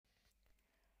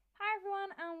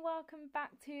and welcome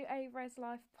back to a Res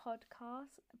Life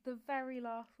podcast, the very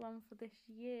last one for this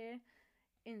year.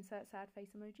 Insert sad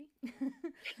face emoji.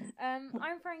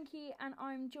 I'm Frankie, and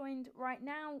I'm joined right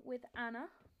now with Anna.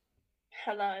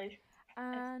 Hello,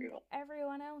 And everyone.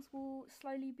 everyone else will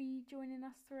slowly be joining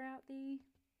us throughout the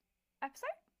episode?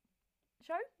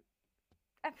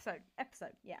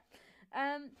 Episode, yeah.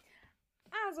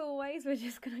 As always, we're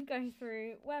just going to go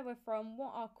through where we're from,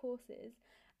 what our course is,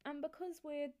 and because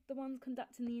we're the ones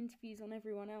conducting the interviews on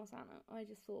everyone else, Anna, I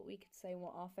just thought we could say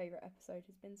what our favourite episode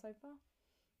has been so far,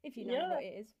 if you know what it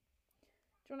is. Do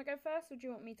you want to go first, or do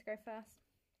you want me to go first?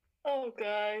 I'll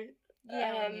go.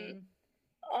 Yeah,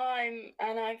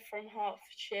 I'm from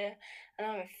Hertfordshire, and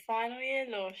I'm a final year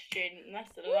law student, and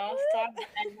that's the last time I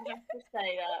ever have to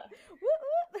say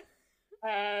that.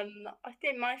 I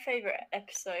think my favourite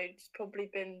episode's probably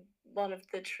been one of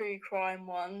the true crime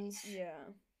ones.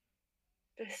 Yeah.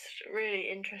 Just really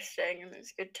interesting, and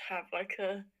it's good to have like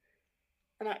an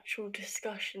actual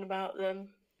discussion about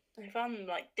them. I found them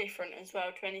like different as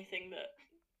well to anything that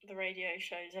the radio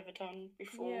show's ever done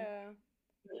before. Yeah.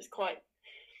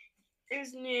 It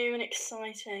was new and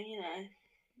exciting, you know.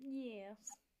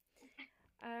 Yes.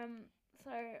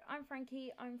 So I'm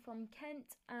Frankie, I'm from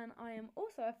Kent, and I am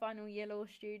also a final year law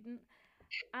student.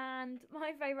 And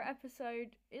my favourite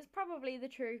episode is probably the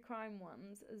true crime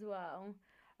ones as well.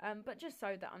 But just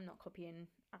so that I'm not copying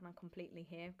Anna completely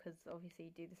here, because obviously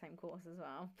you do the same course as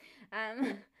well.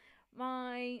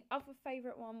 My other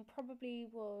favourite one probably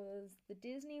was the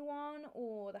Disney one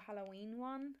or the Halloween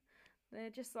one.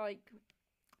 They're just like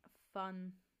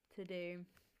fun to do.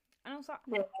 And also,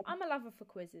 Yeah. I'm a lover for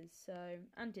quizzes,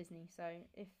 and Disney. So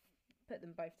if put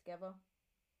them both together,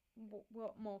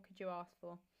 what more could you ask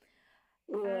for?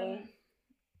 Yeah.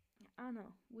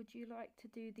 Anna, would you like to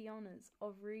do the honours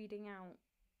of reading out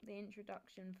the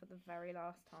introduction for the very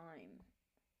last time?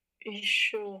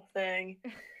 Sure thing.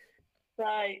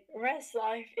 Right, Res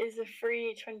Life is a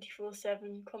free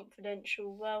 24/7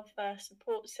 confidential welfare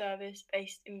support service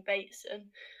based in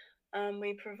Bateson.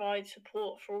 We provide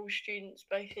support for all students,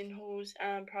 both in halls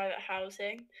and private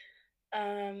housing.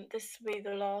 This will be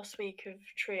the last week of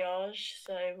triage,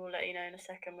 so we'll let you know in a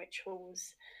second which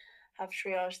halls have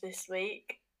triage this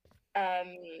week.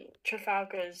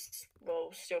 Trafalgar's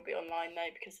will still be online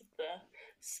though because of the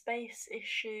space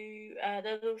issue.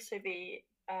 There'll also be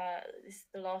this is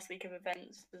the last week of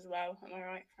events as well. Am I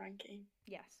right, Frankie?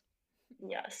 Yes.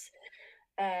 Yes.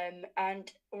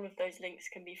 And all of those links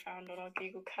can be found on our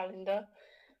Google Calendar.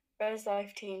 Res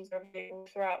Life teams are available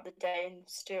throughout the day and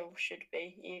still should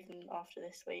be, even after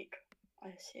this week, I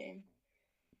assume.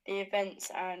 The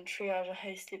events and triage are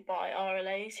hosted by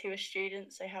RLAs who are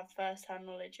students. They have first-hand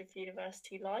knowledge of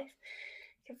university life.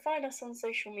 You can find us on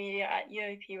social media at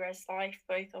UOP Res Life,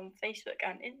 both on Facebook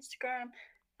and Instagram.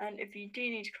 And if you do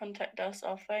need to contact us,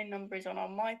 our phone number is on our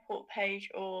MyPort page,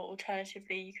 or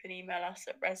alternatively, you can email us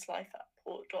at reslife@port.ac.uk.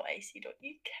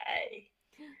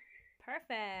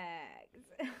 Perfect.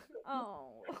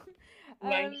 Oh.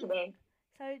 Thank you.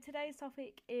 So today's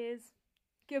topic is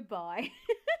goodbye.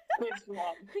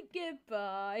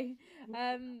 Goodbye.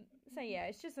 So yeah,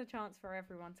 it's just a chance for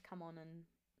everyone to come on and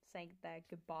say their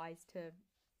goodbyes to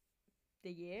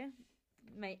the year,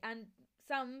 and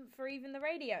some for even the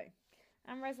radio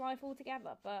and Res Life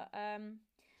altogether. But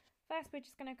first, we're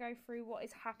just going to go through what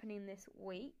is happening this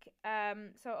week.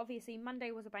 So obviously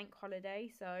Monday was a bank holiday,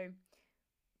 so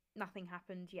nothing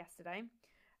happened yesterday.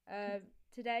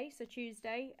 Today, so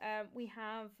Tuesday, we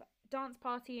have dance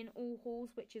party in all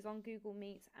halls, which is on Google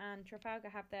Meets, and Trafalgar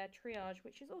have their triage,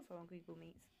 which is also on Google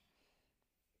Meets.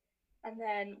 And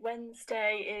then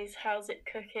Wednesday is How's It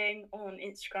Cooking on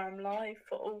Instagram Live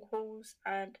for all halls,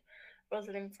 and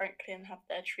Rosalind Franklin have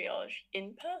their triage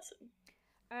in person.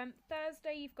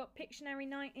 Thursday, you've got Pictionary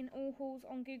Night in all halls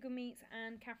on Google Meets,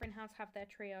 and Catherine House have their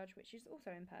triage, which is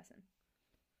also in person.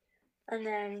 And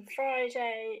then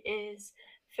Friday is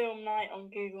Film Night on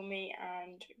Google Meet,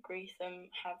 and Greetham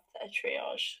have their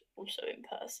triage also in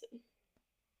person.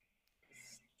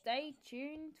 Stay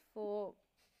tuned for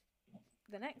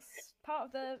the next part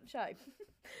of the show.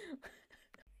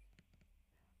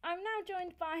 I'm now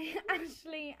joined by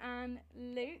Ashley and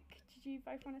Luke. Did you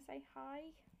both want to say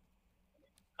hi?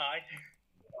 Hi.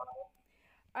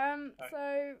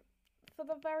 So for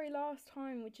the very last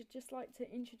time, would you just like to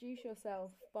introduce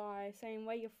yourself by saying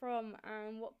where you're from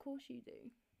and what course you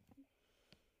do?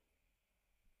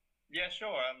 Yeah,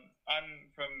 sure. I'm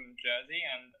from Jersey,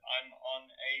 and I'm on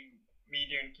a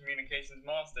Media and Communications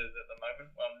Masters at the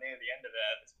moment. Well, near the end of it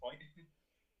at this point.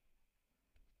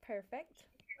 Perfect.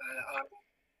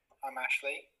 I'm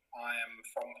Ashley. I am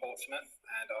from Portsmouth,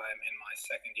 and I am in my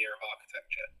second year of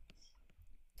architecture.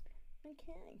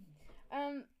 Okay.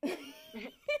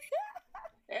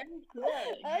 Yeah.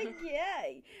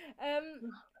 Okay.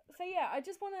 So yeah, I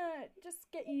just want to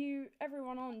get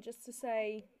everyone on just to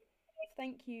say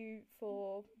thank you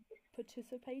for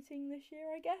participating this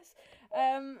year, I guess.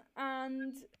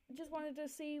 And just wanted to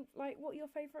see like what your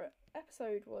favorite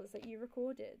episode was that you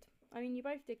recorded. I mean, you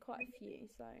both did quite a few,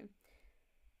 so.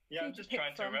 Yeah, I'm just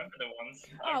trying to remember the ones.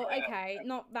 Oh, okay.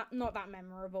 Not that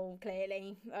memorable,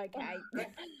 clearly. Okay. You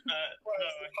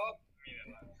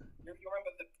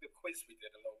remember the quiz we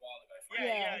did a little while ago?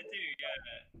 Yeah, I do.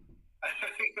 Yeah.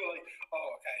 Like, oh,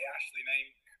 okay, Ashley,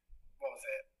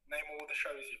 name all the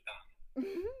shows you've done.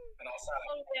 And I'll say,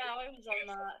 Oh yeah, I was on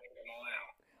that.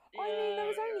 I mean,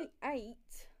 there was only 8.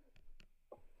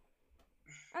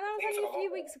 And that was only a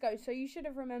few weeks ago, so you should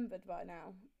have remembered by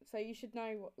now. So you should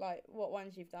know what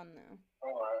ones you've done now.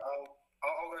 Alright,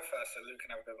 I'll go first so Luke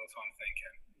can have a bit more time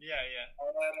thinking. Yeah.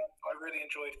 I really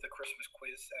enjoyed the Christmas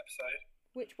quiz episode.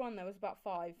 Which one? There was about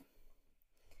 5.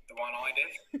 The one I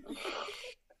did.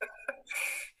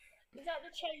 Is that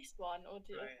the chase one, or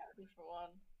did it have a different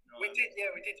one? We did do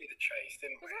the chase,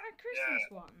 didn't we? Was that a Christmas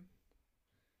one?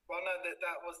 Well, no, that's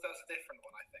a different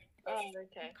one, I think. Oh,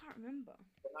 okay. I can't remember.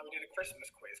 But no, we did a Christmas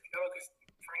quiz. No, because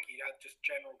Frankie had just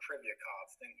general trivia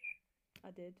cards, didn't you?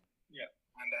 I did. Yeah.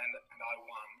 And I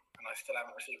won, and I still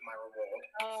haven't received my reward.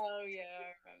 Oh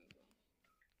yeah, I remember.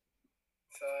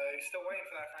 So still waiting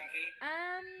for that, Frankie.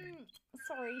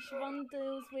 Sorry, Siobhan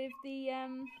deals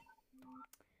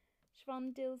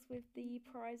with the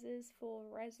prizes for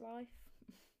Res Life.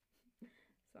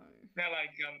 So. No,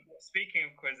 like speaking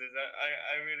of quizzes,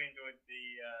 I really enjoyed the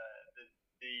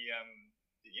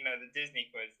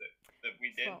Disney quiz that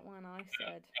we did. That's what one I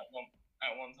said.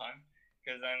 At one time,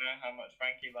 because I know how much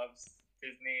Frankie loves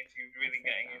Disney. She was really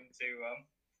getting into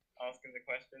asking the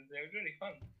questions. It was really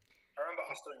fun. I remember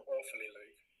us doing awfully,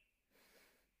 Luke.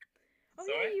 Oh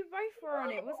Sorry? yeah, you both were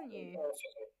on it, wasn't you?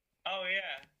 Oh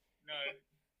yeah, no,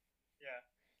 yeah.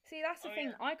 See, that's the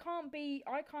thing. Yeah. I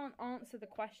can't answer the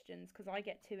questions because I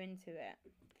get too into it,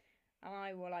 and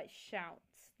I will like shout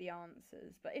the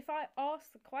answers. But if I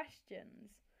ask the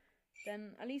questions,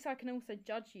 then at least I can also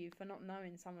judge you for not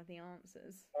knowing some of the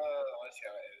answers. Oh, I see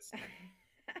how it is.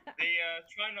 The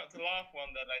try not to laugh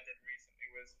one that I did recently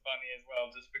was funny as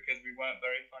well, just because we weren't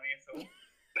very funny at all.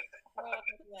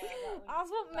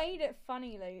 That's what made it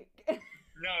funny, Luke.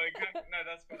 No, exactly. No,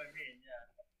 that's what I mean. Yeah.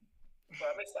 Well,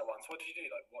 I missed that one. So what did you do?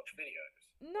 Like watch videos?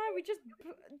 No, we just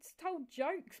told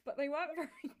jokes, but they weren't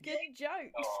very good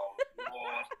jokes. Oh,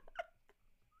 Lord.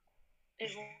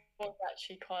 It was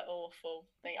actually quite awful.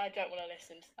 I don't want to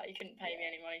listen to that. You couldn't pay me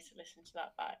any money to listen to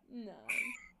that back. No,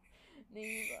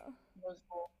 neither. It was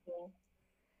awful.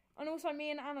 And also,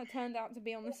 me and Anna turned out to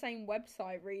be on the same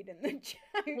website reading the jokes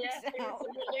out.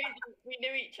 We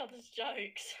knew each other's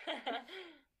jokes.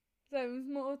 So it was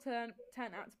more turned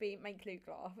out to be make Luke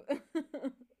laugh. There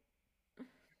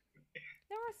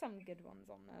are some good ones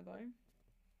on there, though.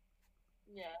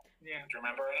 Yeah. Do you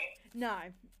remember any?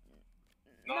 No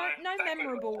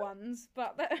memorable ones,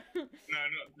 but... No,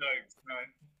 not jokes, no.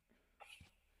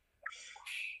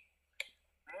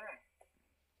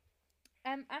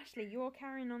 Ashley, you're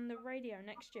carrying on the radio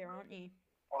next year, aren't you?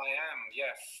 I am,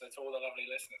 yes. It's all the lovely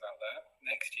listeners out there.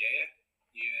 Next year,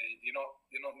 you're not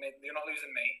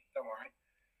losing me. Don't worry.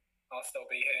 I'll still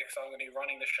be here because I'm going to be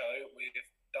running the show with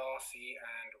Darcy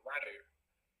and Radu.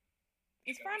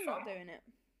 Is Fran not doing it?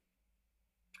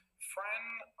 Fran,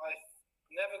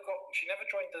 she never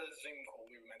joined the Zoom call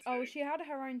we were meant to do. She had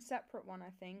her own separate one, I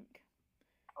think.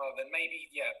 Oh, then maybe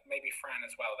Fran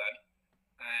as well then.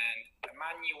 And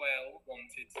Emmanuel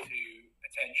wanted to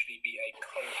potentially be a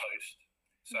co-host,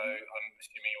 so I'm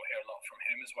assuming you'll hear a lot from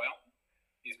him as well.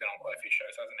 He's been on quite a few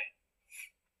shows, hasn't he?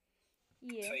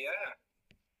 Yeah. So yeah,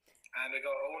 and we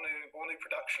got all new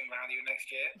production value next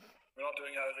year. We're not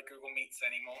doing it over Google Meets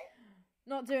anymore.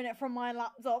 Not doing it from my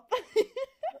laptop.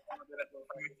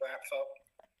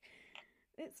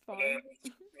 It's fine. We're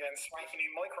getting swanky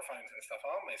new microphones and stuff,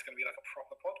 aren't we? It's going to be like a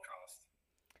proper podcast.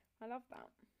 I love that.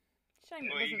 Shame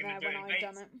it wasn't there when I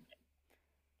done it.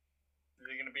 Is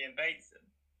it going to be in Bateson?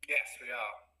 Yes, we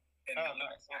are. In the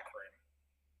nice. back room.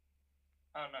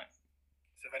 Oh, nice.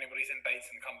 So if anybody's in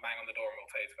Bateson, come bang on the door and we'll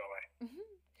tell you to go away.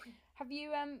 Have you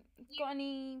got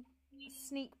any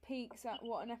sneak peeks at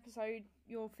what an episode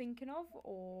you're thinking of,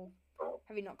 or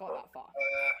have you not got that far?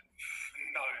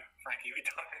 No, Frankie, we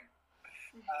don't.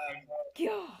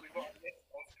 God. We've got a list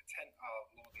of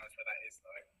Lord knows where that is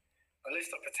though. A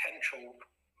list of potential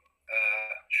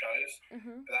shows.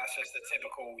 Mhm. But that's just the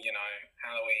typical,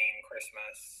 Halloween,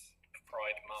 Christmas,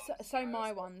 Pride month. So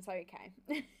my one's okay.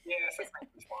 Yeah, so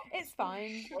Christmas one. It's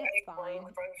fine. It's fine.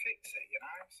 Don't fix it,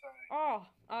 So. Oh,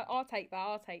 I'll take that.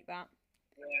 I'll take that.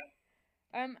 Yeah.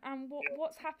 And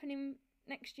what's happening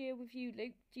next year with you,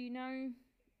 Luke? Do you know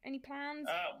any plans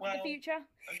for the future?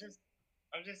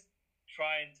 I'm just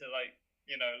trying to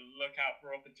look out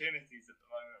for opportunities at the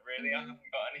moment. Really, I haven't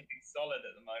got anything solid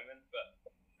at the moment, but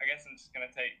I guess I'm just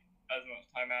gonna take as much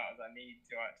time out as I need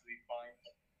to actually find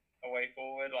a way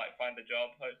forward, like find a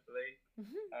job, hopefully.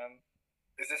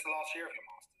 Is this the last year of your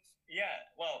masters? Yeah.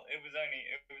 Well, it was only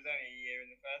a year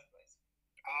in the first place.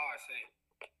 Oh, I see.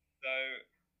 So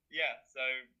yeah. So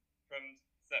from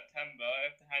September,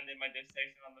 I have to hand in my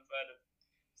dissertation on the 3rd of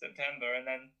September, and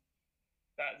then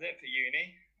that's it for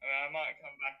uni. I mean, I might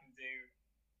come back and do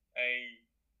a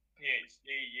PhD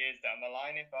years down the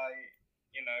line if I,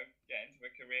 get into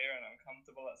a career and I'm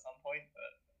comfortable at some point,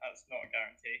 but that's not a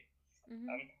guarantee.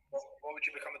 What would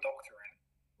you become a doctor in?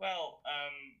 Well,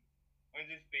 would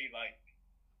just be like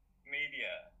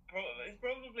media. It's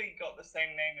probably got the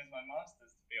same name as my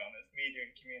master's, to be honest, media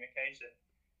and communication.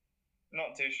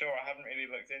 Not too sure. I haven't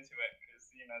really looked into it because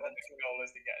the goal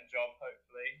is to get a job,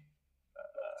 hopefully.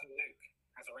 Dr. Luke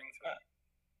has a ring to it.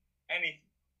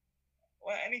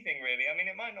 Anything really. I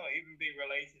mean, it might not even be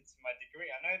related to my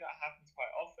degree. I know that happens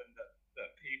quite often that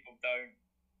people don't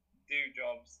do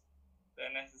jobs that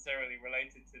are necessarily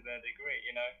related to their degree.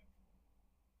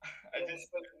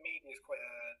 Social media is quite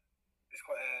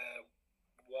a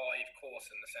wide course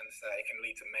in the sense that it can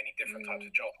lead to many different types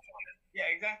of jobs.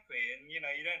 Yeah, exactly. And you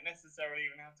don't necessarily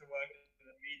even have to work in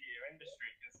the media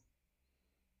industry, because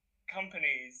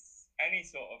companies, any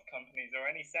sort of companies or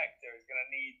any sector, is going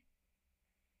to need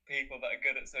people that are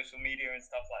good at social media and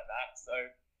stuff like that. So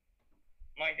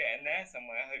might get in there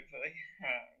somewhere, hopefully.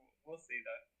 We'll see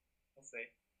though. We'll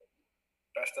see.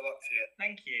 Best of luck to you.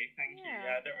 Thank you.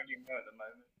 Yeah, I don't really know at the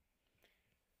moment.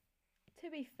 To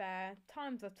be fair,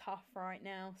 times are tough right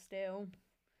now still,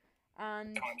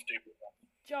 and Times do.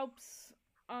 jobs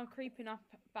are creeping up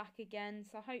back again,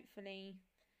 so hopefully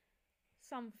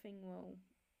something will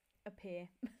appear.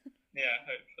 Yeah,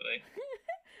 hopefully.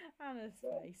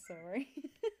 Honestly, sorry.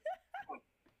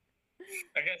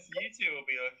 I guess you two will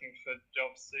be looking for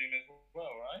jobs soon as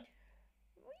well, right?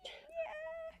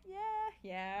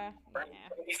 Yeah.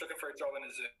 He's looking for a job in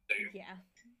a zoo. Yeah.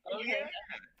 Oh yeah.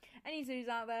 Any zoos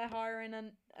out there hiring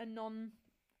a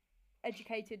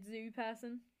non-educated zoo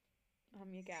person?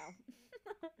 I'm your gal.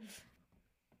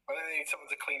 Well, they need someone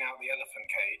to clean out the elephant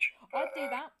cage. I'd do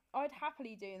that. I'd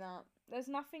happily do that. There's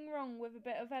nothing wrong with a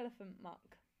bit of elephant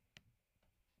muck.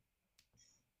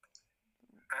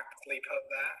 Aptly put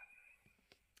there.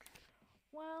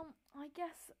 Well, I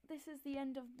guess this is the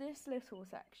end of this little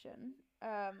section.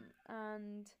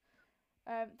 And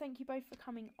thank you both for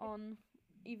coming on,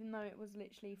 even though it was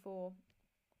literally for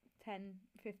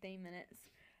 10-15 minutes.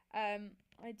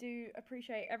 I do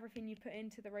appreciate everything you put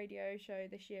into the radio show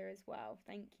this year as well.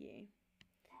 Thank you.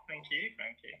 Thank you.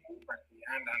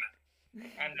 And Anna.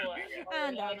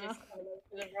 And I just kind of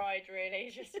for the ride, really,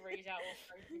 just to read out what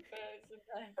Frankie puts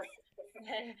and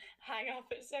then hang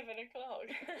up at 7 o'clock.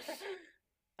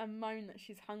 And moan that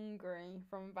she's hungry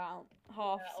from about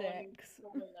 6:30.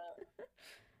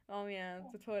 Oh yeah,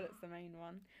 the toilet's the main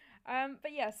one.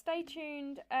 But yeah, stay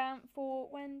tuned for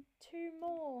when 2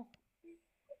 more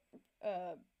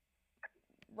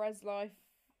Res Life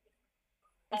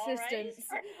assistants,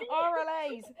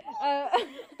 RLAs,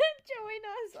 join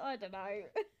us. I don't know.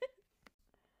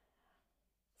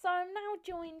 So I'm now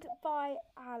joined by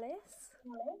Alice.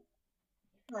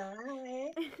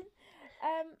 Hi.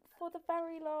 For the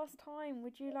very last time,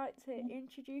 would you like to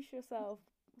introduce yourself,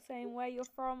 saying where you're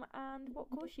from and what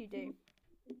course you do?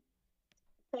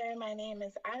 So my name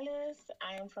is Alice.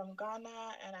 I am from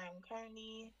Ghana and I'm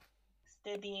currently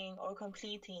studying or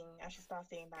completing, I should start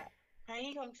saying that,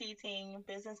 currently completing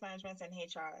business management and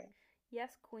HR.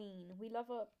 Yes, queen. We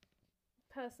love a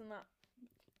person that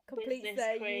completes Business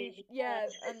their queen.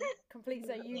 and completes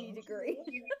their uni degree.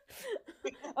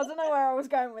 I don't know where I was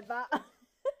going with that.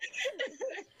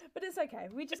 But it's okay.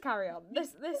 We just carry on.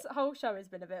 This whole show has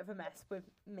been a bit of a mess with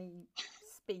me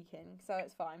speaking, so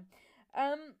it's fine.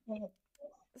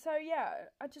 So yeah,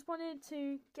 I just wanted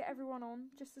to get everyone on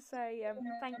just to say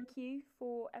thank you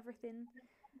for everything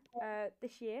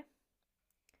this year.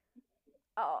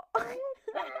 Oh.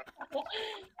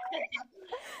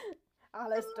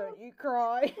 Alice, don't you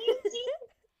cry.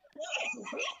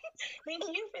 Thank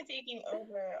you for taking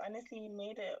over. Honestly, you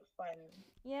made it fun.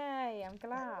 Yay, I'm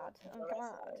glad. I'm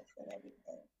glad.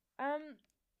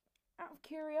 out of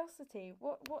curiosity,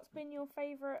 what's been your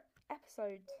favourite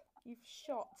episode you've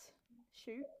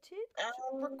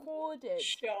recorded?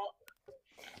 Shot.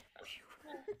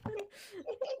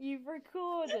 You've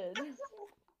recorded.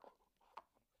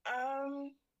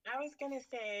 I was gonna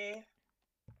say,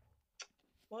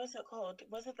 what was it called?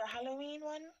 Was it the Halloween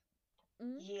one?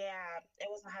 Mm? Yeah, it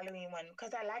was the Halloween one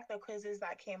because I like the quizzes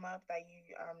that came up that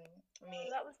you made.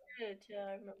 That was good. Yeah,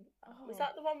 I remember. Oh. Was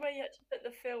that the one where you had to put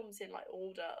the films in like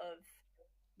order of?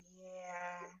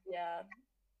 Yeah,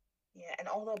 Yeah. and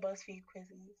all the BuzzFeed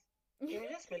quizzes. They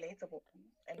were just relatable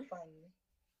and fun.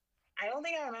 I don't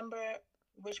think I remember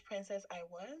which princess I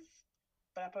was,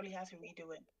 but I probably have to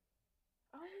redo it.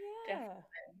 Oh yeah.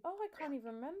 Definitely. Oh, I can't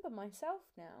even remember myself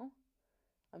now.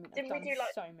 I mean, Didn't I've we done do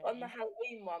like so many. on the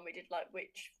Halloween one? We did like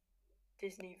which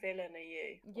Disney villain are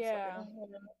you? or Yeah.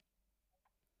 something.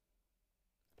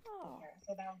 Oh. Yeah,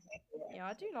 so that was my favorite. Yeah,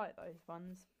 I do like those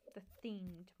ones, the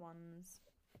themed ones.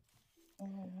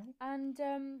 Mhm. And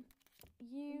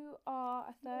you are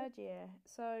a third year,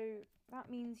 so that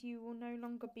means you will no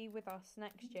longer be with us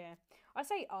next year. I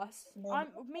say us. No.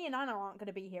 Me and Anna aren't going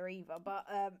to be here either, but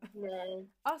No.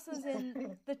 us as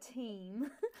in the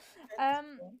team.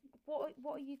 What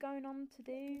are you going on to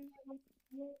do?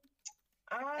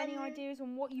 Any ideas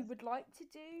on what you would like to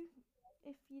do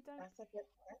if you don't? That's a good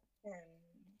question.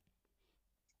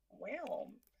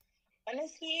 Well,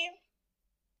 honestly,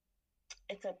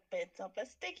 it's a bit of a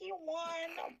sticky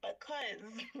one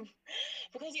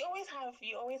because you always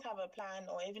have a plan,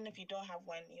 or even if you don't have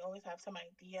one, you always have some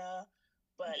idea.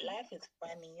 But life is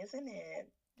funny, isn't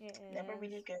it? It Never is.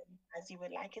 really goes as you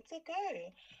would like it to go.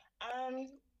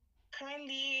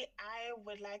 Currently, I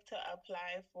would like to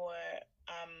apply for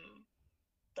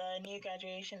the new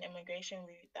graduation immigration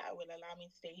route that will allow me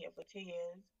to stay here for 2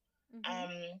 years.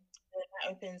 That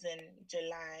opens in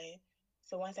July.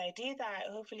 So once I do that,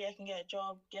 hopefully I can get a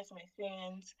job, get some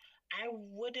experience. I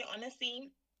wouldn't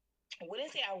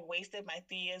say I wasted my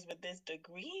 3 years with this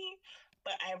degree,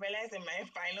 but I realized in my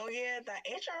final year that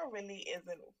HR really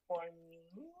isn't for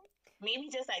me. Maybe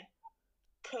just like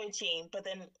coaching, but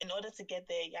then in order to get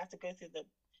there, you have to go through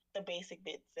the basic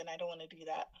bits, and I don't want to do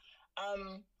that.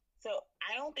 So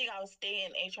I don't think I'll stay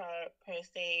in HR per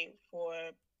se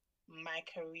for my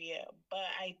career, but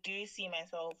I do see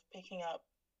myself picking up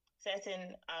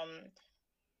certain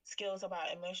skills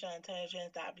about emotional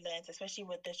intelligence that I've learned, especially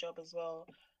with this job as well,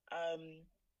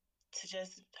 to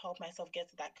just help myself get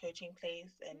to that coaching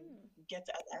place and get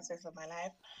to other aspects of my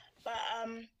life. But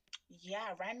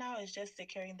yeah, right now it's just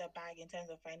securing the bag in terms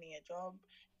of finding a job.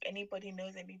 If anybody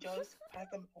knows any jobs, pass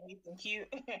them away. Thank you,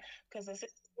 because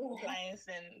it's compliance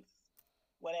and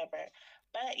whatever.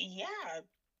 But yeah,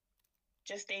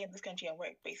 just stay in this country and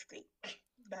work, basically.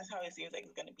 That's how it seems like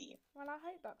it's going to be. Well, I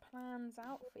hope that plans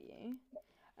out for you.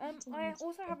 I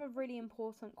also have a really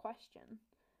important question.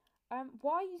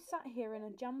 Why are you sat here in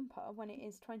a jumper when it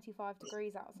is 25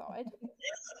 degrees outside?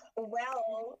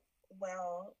 Well,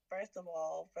 first of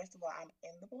all, I'm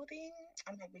in the building.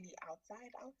 I'm not really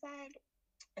outside.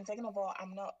 And second of all,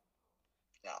 I'm not,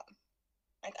 no.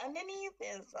 Like, underneath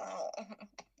is,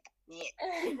 yeah.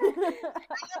 I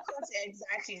don't consider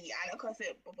exactly. I don't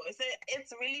consider. So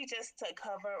it's really just to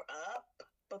cover up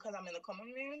because I'm in the common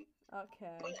room.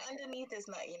 Okay. But underneath is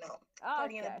not,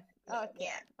 Okay.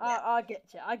 Yeah. I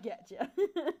get you.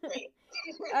 Great.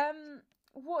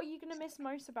 What are you gonna miss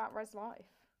most about Res Life?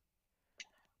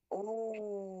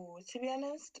 Oh, to be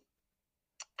honest,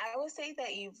 I would say the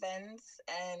events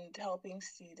and helping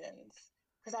students,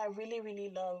 because I really,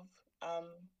 really love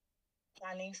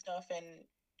planning stuff and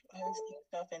hosting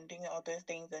stuff and doing all those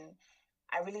things. And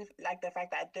I really like the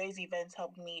fact that those events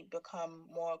helped me become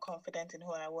more confident in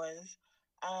who I was.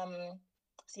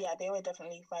 So yeah, they were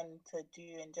definitely fun to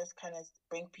do and just kind of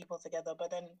bring people together.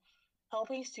 But then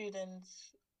helping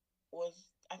students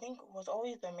I think, was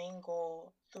always the main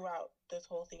goal throughout this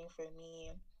whole thing for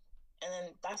me. And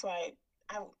then that's what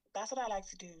I like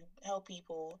to do, help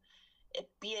people.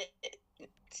 Be it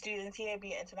students here, be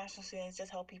it international students,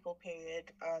 just help people,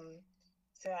 period.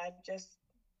 So I just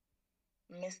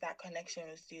miss that connection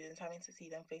with students, having to see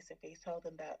them face to face, tell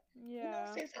them that,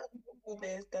 sis, how do you do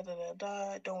this,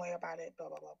 don't worry about it, blah,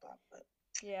 blah, blah, blah. But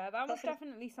yeah, that was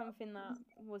definitely something that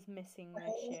was missing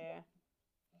this year.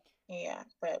 Yeah,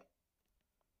 but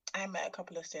I met a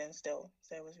couple of students still,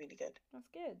 so it was really good. That's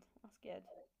good.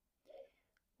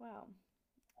 Well,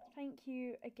 thank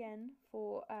you again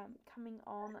for coming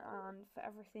on and for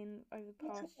everything over the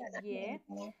past year.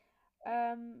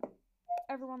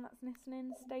 Everyone that's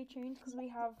listening, stay tuned because we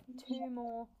have 2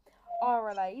 more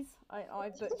RLAs. I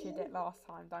butchered it last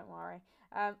time, don't worry.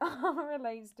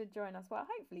 RLAs to join us. Well,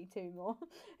 hopefully 2 more.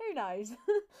 Who knows?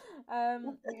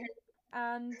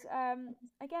 And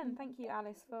again, thank you,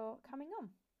 Alice, for coming on.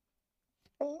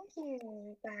 Thank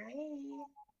you.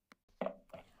 Bye.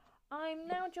 I'm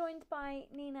now joined by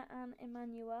Nina and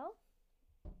Emmanuel.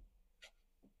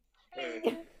 For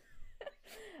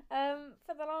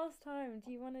the last time,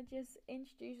 do you want to just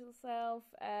introduce yourself,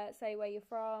 say where you're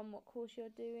from, what course you're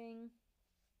doing?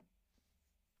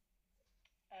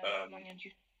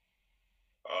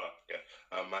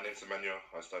 My name's Emmanuel.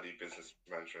 I study business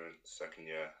management 2nd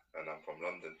year, and I'm from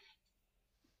London.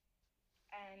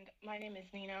 And my name is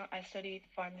Nina. I studied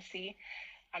pharmacy.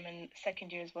 I'm in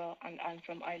 2nd year as well, and I'm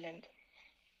from Ireland.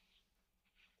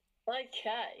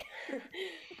 Okay.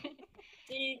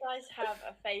 Do you guys have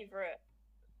a favourite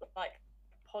like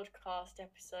podcast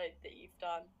episode that you've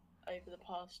done over the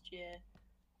past year?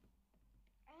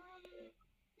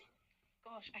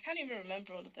 Gosh, I can't even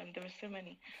remember all of them. There were so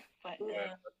many, but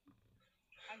Yeah.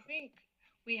 I think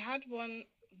we had one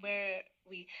where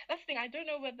that's the thing. I don't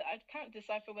know whether I can't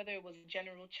decipher whether it was a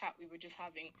general chat we were just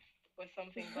having or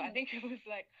something. But I think it was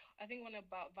one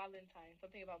about Valentine's.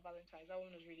 Something about Valentine's. That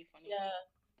one was really funny. Yeah.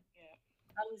 Yeah.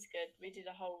 That was good. We did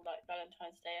a whole like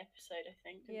Valentine's Day episode, I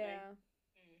think, didn't Yeah.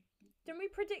 Didn't we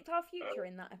predict our future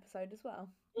in that episode as well?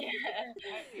 we?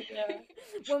 Yeah.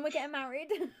 When we're getting married.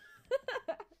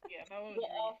 Yeah, that one was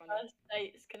What our really funny. first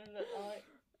date's gonna look like.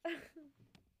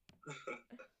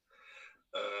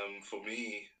 For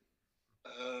me,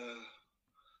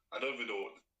 I don't even know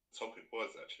what the topic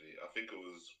was actually. I think it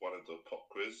was one of the pop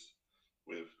quiz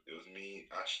it was me,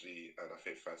 Ashley, and I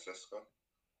think Francesca.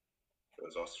 It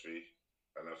was us 3,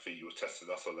 and I think you were testing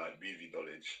us on like movie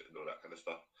knowledge and all that kind of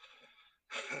stuff.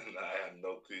 And I had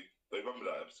no clue. Do you remember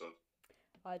that episode?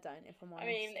 I don't, if I'm honest.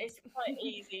 I mean, it's quite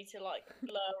easy to like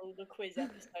blur all the quiz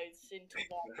episodes into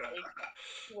one big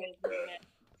quiz, isn't it?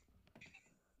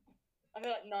 I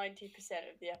feel like 90%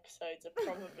 of the episodes are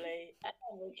probably,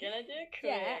 we're gonna do a quiz.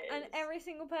 Yeah, and every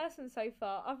single person so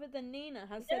far, other than Nina,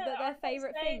 has said that their I'm not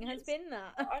favourite thing saying has it's- been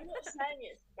that. I'm not saying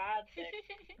it's a bad thing.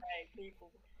 People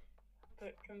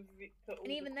put all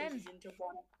And even the then, quizzes into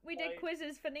one. We did episode.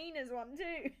 quizzes for Nina's one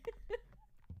too.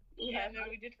 Yeah, no,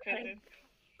 we did quizzes.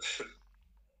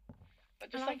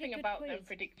 But just I like a something good about them quiz.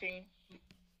 predicting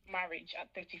marriage at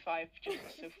 35 just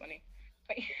was so funny.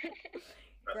 At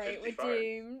Great, 55. we're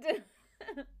doomed.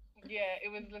 Yeah,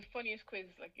 it was the funniest quiz.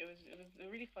 Like it was a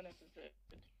really fun episode.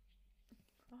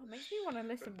 Oh, it makes me want to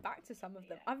listen back to some of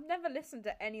them. Yeah. I've never listened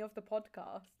to any of the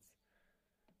podcasts.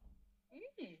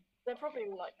 They're probably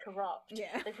like corrupt.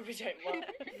 Yeah. They probably don't work.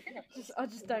 I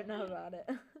just don't know about it.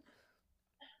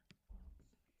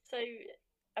 So,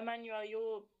 Emmanuel,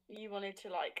 you wanted to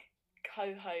like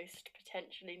co-host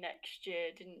potentially next year,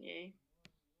 didn't you?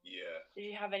 Yeah. Did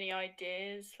you have any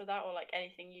ideas for that, or like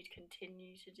anything you'd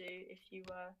continue to do if you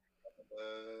were?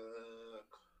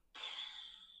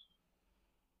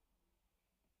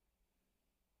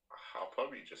 I'll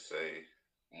probably just say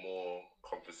more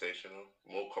conversations.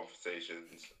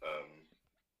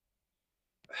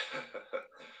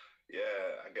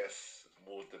 Yeah, I guess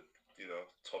more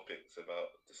topics about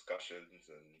discussions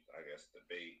and I guess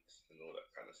debates and all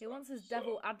that kind of He stuff. wants his So-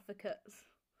 devil advocates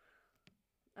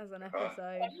as an I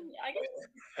episode. mean, I guess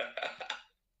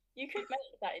you could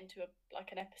make that into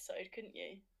an episode, couldn't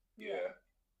you? Yeah.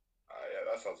 Yeah,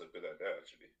 that sounds a good idea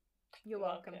actually. You're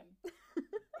welcome.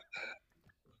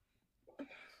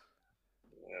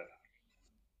 Yeah.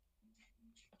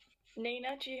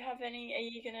 Nina, do you have any? Are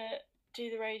you gonna do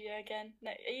the radio again?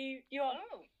 No, you are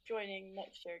Oh, joining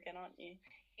next year again, aren't you?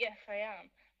 yes, I am.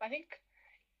 I think.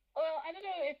 Well, I don't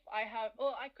know if I have.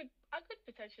 Well, I could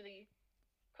potentially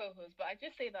co-host, but I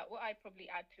just say that what I'd probably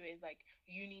add to is like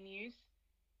uni news.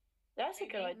 That's a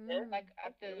good Maybe. idea. Like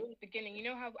at the beginning, you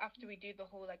know how after we do the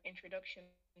whole like introduction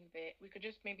bit, we could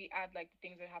just maybe add like the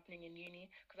things that are happening in uni,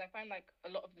 because I find like a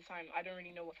lot of the time I don't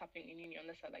really know what's happening in uni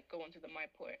unless I like go onto the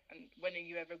MyPort. And when are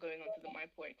you ever going onto the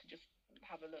MyPort to just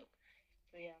have a look?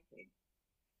 So yeah.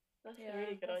 That's Yeah, a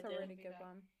really good that's idea. a really good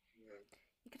one. Yeah.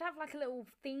 You could have like a little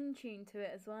theme tune to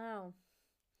it as well.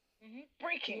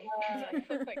 Breaking. Yeah.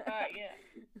 Stuff like that. Yeah.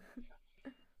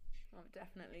 I'm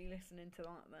definitely listening to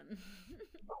that then.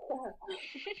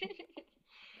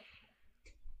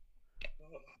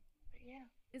 Yeah.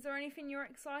 Is there anything you're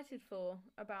excited for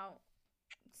about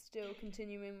still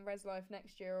continuing Res Life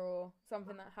next year, or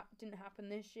something that didn't happen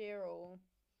this year, or?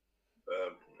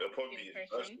 It'll probably be In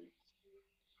person.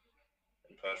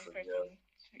 in person.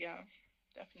 Yeah,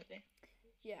 definitely.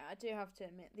 Yeah, I do have to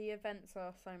admit the events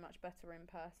are so much better in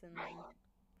person than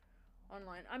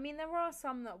online. I mean, there are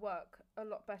some that work a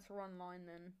lot better online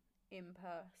than in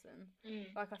person.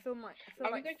 Like I feel like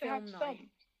Are we going to have film some? night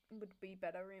would be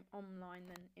better online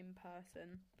than in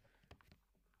person.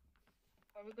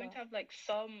 Are we going to have like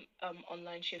some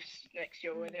online shifts next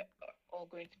year, or are they all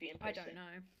going to be in I person? don't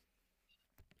know.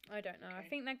 I Okay.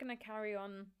 think they're gonna carry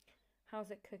on How's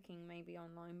It Cooking maybe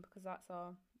online because that's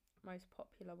our most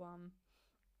popular one.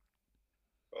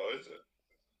 Oh, is it?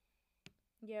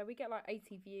 Yeah, we get like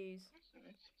 80 views.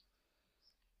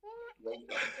 Well, you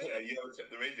haven't checked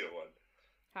the radio one.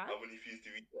 Huh? How many views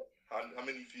do we get? How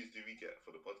many views do we get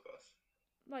for the podcast?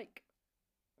 Like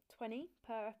 20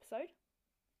 per episode.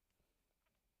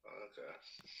 Okay. That's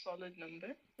a solid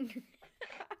number.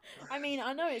 I mean,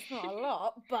 I know it's not a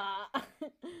lot, but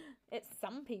it's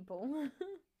some people.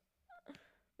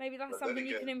 Maybe that's But then something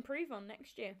you again- can improve on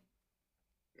next year.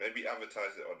 Maybe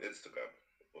advertise it on Instagram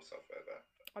or something like that.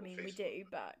 I Or mean, we Facebook. do,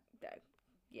 but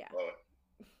yeah. Oh,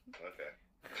 okay.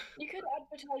 You could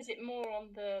advertise it more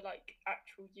on the like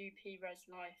actual UP Res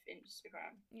Life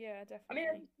Instagram. Yeah, I mean,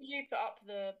 definitely. you put up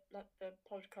the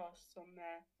podcasts on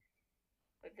there,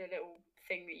 like the little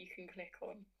thing that you can click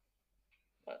on.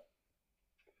 But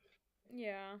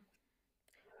Yeah.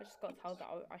 I just got told that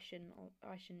I shouldn't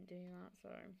do that, so.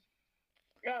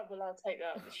 yeah, well, I'll take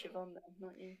that with Siobhan then,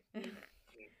 not you.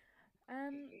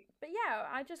 But yeah,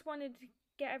 I just wanted to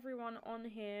get everyone on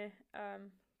here.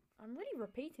 I'm really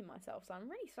repeating myself, so I'm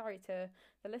really sorry to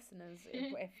the listeners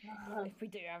if we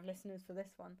do have listeners for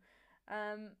this one.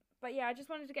 But yeah, I just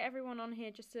wanted to get everyone on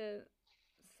here just to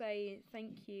say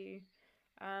thank you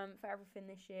for everything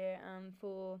this year and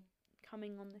for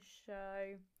coming on the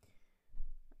show.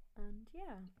 And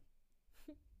yeah.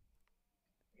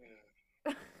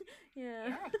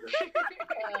 Yeah.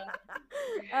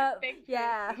 Thank you.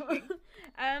 Yeah.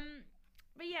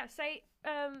 But yeah, so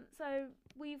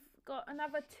we've got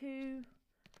another 2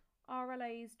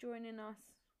 RLAs joining us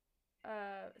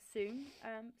soon.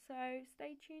 So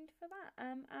stay tuned for that.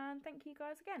 And thank you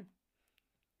guys again.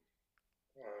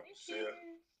 Alright, see you.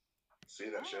 See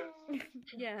you next year.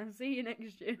 Yeah, see you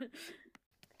next year.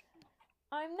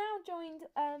 I'm now joined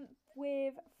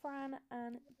with Fran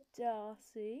and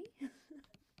Darcy. I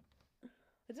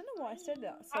don't know why I said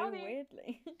that so Howdy.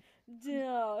 weirdly.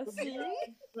 Darcy. Yeah,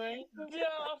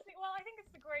 well, I think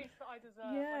it's the grace that I deserve.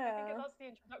 Like, I think Yeah. that's the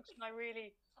introduction.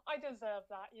 I deserve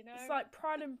that, you know? It's like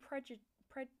Pride and Prejudice.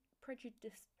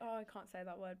 Oh, I can't say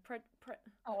that word.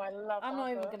 Oh, I love I'm that not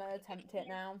even book. gonna attempt it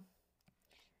now.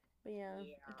 But yeah,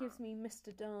 it gives me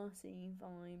Mr. Darcy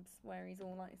vibes, where he's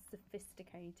all like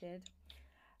sophisticated.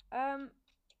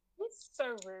 It's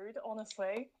so rude,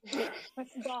 honestly.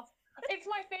 It's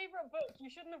my favourite book. You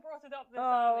shouldn't have brought it up this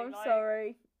Oh, early. I'm like-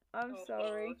 sorry. I'm Oh,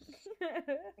 sorry.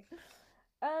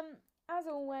 As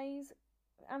always,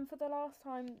 and for the last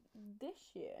time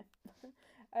this year,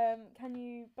 can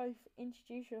you both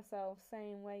introduce yourselves,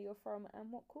 saying where you're from and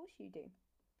what course you do? Do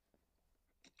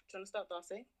you want to start,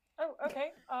 Darcy? Oh,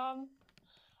 okay. I'm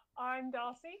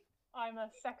Darcy. I'm a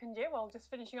second year, well, just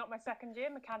finishing up my second year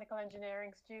mechanical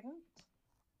engineering student.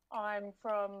 I'm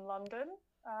from London,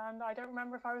 and I don't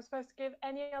remember if I was supposed to give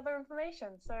any other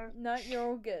information, so No, you're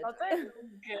all good. that's it.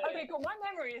 Okay, cool. My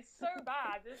memory is so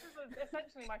bad. This is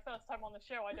essentially my first time on the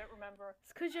show. I don't remember.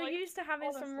 It's because you're Like, used to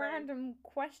having some honestly. random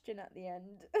question at the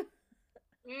end.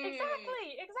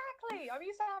 Exactly. I'm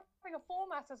used to having a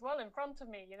format as well in front of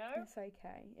me, you know? It's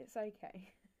okay. It's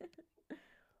okay.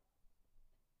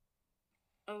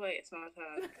 Oh wait, it's my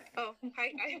turn. Oh, hi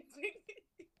guys.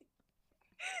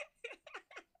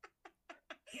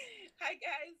 Hi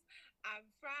guys, I'm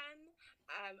Fran.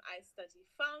 I study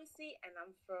pharmacy and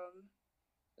I'm from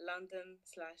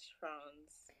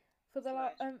London/France. For the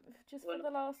Slash. just Well- for the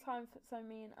last time, so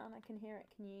me and Anna can hear it.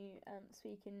 Can you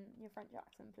speak in your French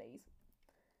accent, please?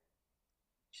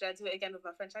 Should I do it again with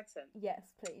my French accent?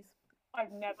 Yes, please.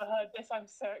 I've never heard this. I'm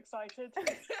so excited.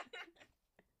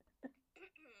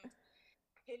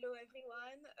 Hello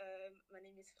everyone, my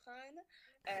name is Fran.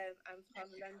 I'm from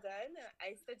London.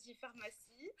 I study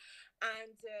pharmacy,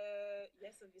 and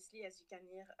yes, obviously, as you can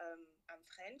hear, I'm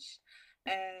French.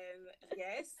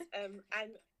 Yes, I'm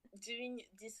doing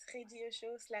this radio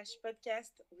show /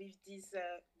 podcast with these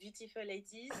beautiful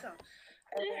ladies. Stop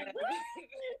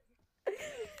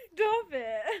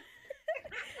it!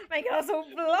 Making us all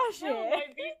blush Oh, here. my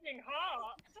beating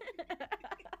heart. The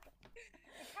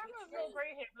camera's not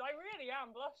great here, but I really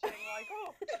am blushing. Like,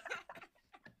 oh.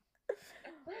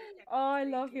 Oh, I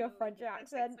love your French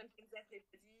accent.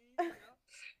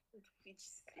 Which,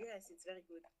 yes, it's very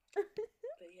good. But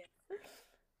yeah.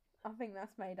 I think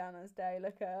that's made Anna's day.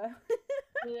 Look at her.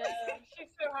 Yeah,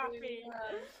 she's so happy.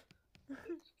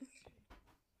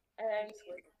 just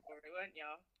waiting for it, weren't you?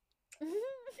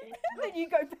 Then you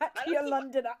go back to your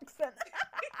London accent.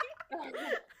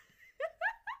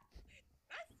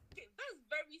 That's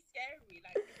very scary.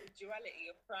 Like the duality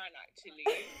of Fran, actually.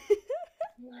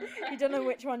 You don't know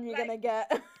which one you're Like- gonna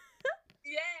get.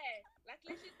 Yeah, like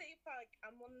let's just say if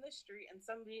I'm on the street and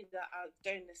somebody that I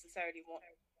don't necessarily want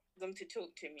them to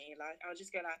talk to me, like I'll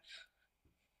just go like,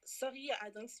 sorry, I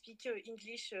don't speak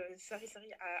English. Sorry,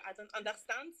 I don't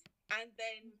understand. And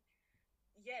then,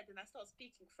 yeah, then I start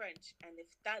speaking French. And if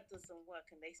that doesn't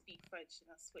work and they speak French, then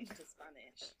I switch to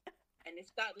Spanish. And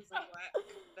if that doesn't work,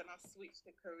 then I switch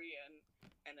to Korean.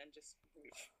 And then just,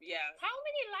 yeah, How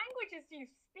many languages do you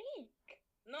speak?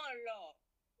 not a lot.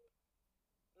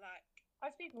 Like, I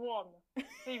speak one.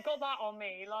 So you've got that on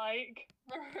me. Like,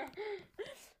 3/4.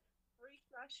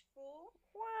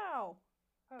 Wow.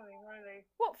 holy moly.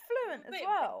 What, fluent as Wait.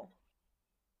 well?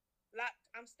 Like,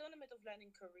 I'm still in the middle of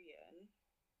learning Korean.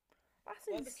 That's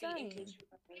Obviously, insane. English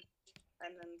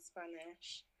and then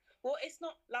Spanish. Well, it's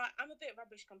not like I'm a bit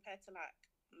rubbish compared to like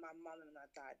my mum and my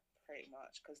dad, pretty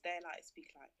much, because they're like speak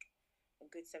like a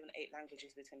good 7-8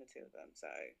 languages between the two of them. So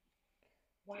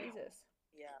Jesus.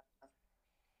 yeah,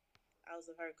 I was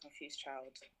a very confused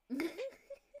child.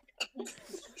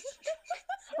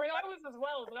 I mean, I was as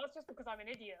well, but that's just because I'm an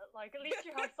idiot. Like, at least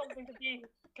you had something to be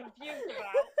confused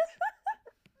about.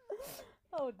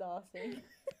 Oh, Darcy.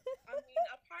 I mean,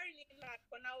 apparently, like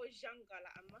when I was younger,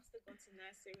 like I must have gone to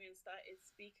nursery and started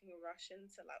speaking Russian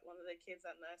to like one of the kids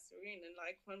at nursery, and then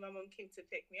like when my mum came to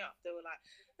pick me up, they were like,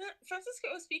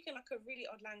 Francisca was speaking like a really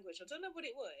odd language. I don't know what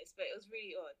it was, but it was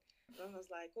really odd. And I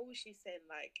was like, what was she saying?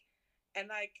 Like,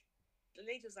 and like the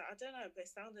lady was like, I don't know, but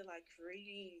it sounded like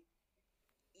really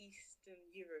Eastern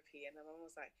European. And my mum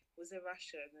was like, was it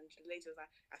Russian? And the lady was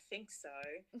like, I think so.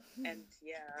 And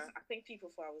yeah, I think people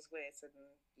thought I was weird. So then,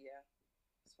 yeah,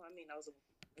 that's what I mean. I was a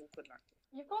awkward like.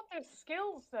 You've got those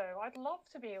skills, though. I'd love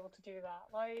to be able to do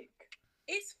that. Like,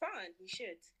 It's fun. You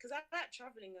should, because I like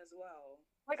traveling as well.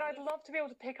 I'd love to be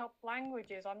able to pick up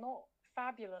languages. I'm not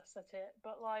fabulous at it,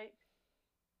 but like,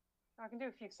 I can do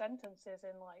a few sentences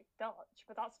in like Dutch,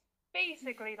 but that's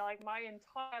basically like my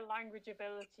entire language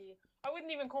ability. I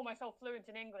wouldn't even call myself fluent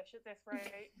in English at this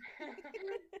rate.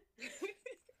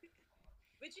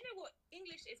 But you know what?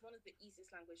 English is one of the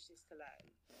easiest languages to learn.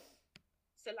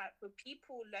 So like for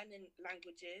people learning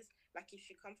languages, like if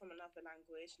you come from another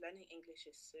language, learning English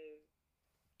is so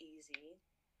easy.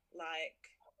 Like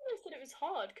I said it was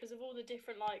hard because of all the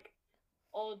different like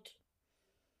odd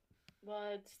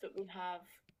words that we have.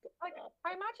 Like,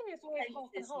 I imagine it's always half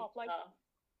and Tenses and half. Like, stuff.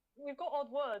 we've got odd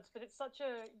words, but it's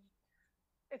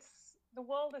the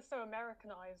world is so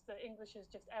Americanized that English is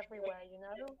just everywhere, you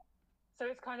know? So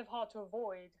it's kind of hard to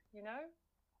avoid, you know?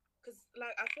 because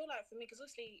like I feel like for me, because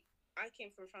obviously I came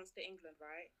from France to England,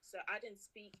 right? So I didn't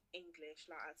speak English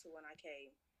like at all when I came.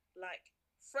 Like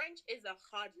French is a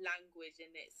hard language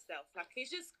in itself. Like it's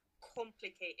just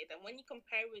complicated, and when you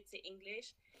compare it to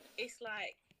English, it's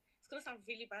like it's gonna sound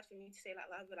really bad for me to say like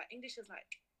that, but like English is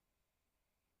like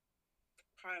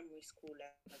primary school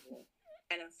level,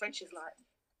 and then French is like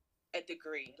a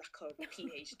degree, like a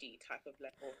PhD type of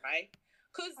level, right?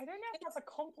 Because I don't know if that's a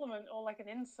compliment or like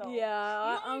an insult.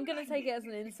 Yeah, I'm gonna take it as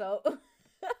an insult.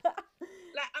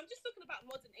 like I'm just talking about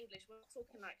modern English. We're not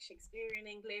talking like Shakespearean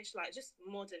English, like just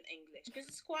modern English, because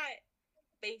it's quite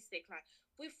basic. Like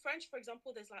with French, for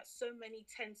example, there's like so many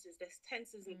tenses. There's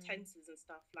tenses and tenses and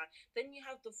stuff. Like then you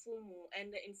have the formal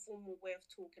and the informal way of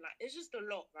talking. Like it's just a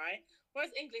lot, right?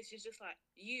 Whereas English is just like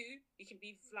you can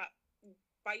be like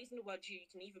by using the word you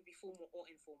can either be formal or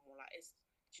informal. Like it's,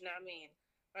 do you know what I mean?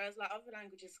 Whereas like other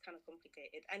languages is kind of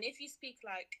complicated. And if you speak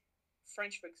like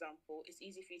French, for example, it's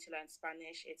easy for you to learn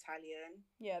Spanish, Italian.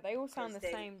 Yeah, they all sound the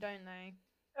Because same, don't they?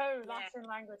 Oh, Yeah. Latin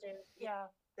languages.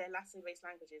 Yeah. They're Latin-based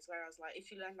languages. Whereas like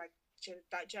if you learn like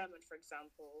that German, for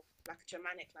example, like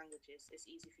Germanic languages,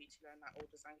 it's easy for you to learn like all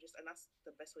those languages, and that's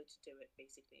the best way to do it,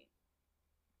 basically.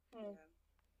 Hmm. Yeah.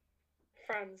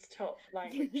 Fran's top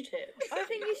language tip. I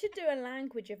think you should do a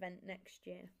language event next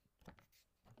year.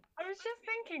 I was just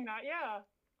thinking that, yeah.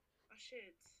 I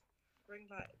should bring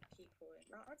like people in.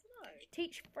 I don't know.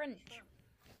 Teach French.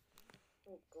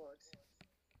 Oh God.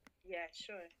 Yeah,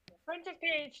 sure. French is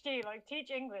PhD, like, teach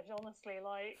English, honestly,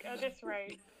 like, at this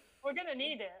rate. We're gonna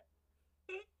need it.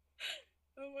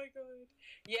 Oh my God.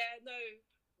 Yeah, no.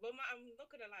 Well, I'm not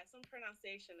gonna lie. Some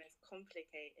pronunciation is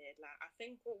complicated. Like, I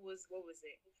think what was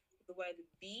it? The word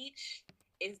beach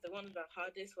is one of the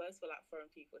hardest words for like foreign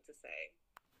people to say.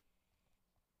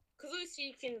 Because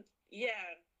obviously you can,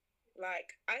 yeah.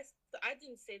 Like I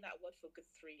didn't say that word for a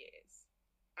good 3 years.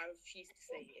 I refused to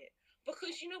say it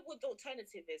because you know what the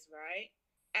alternative is, right?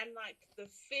 and like the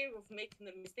fear of making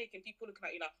the mistake and people looking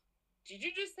at you like, did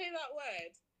you just say that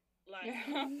word? Like,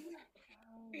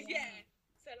 yeah.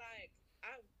 So like,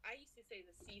 I used to say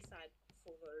the seaside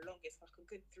for the longest, like a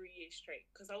good 3 years straight,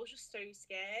 because I was just so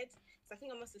scared. So I think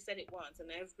I must have said it once, and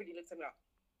then everybody looked at me like.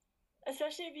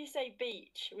 Especially if you say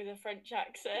beach with a French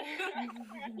accent.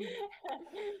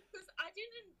 Because I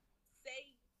didn't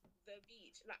say the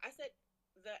beach. Like I said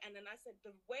the, and then I said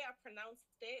the way I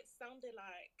pronounced it sounded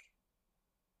like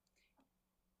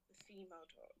the female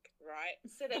dog, right?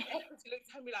 So then everybody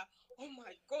looked at me like, "Oh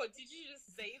my god, did you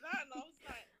just say that?" And I was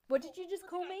like, "What did you just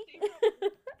call me?"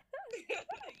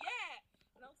 Yeah.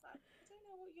 And I was like, "I don't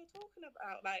know what you're talking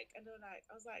about." Like, and they were like,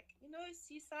 I was like,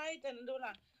 seaside, and they were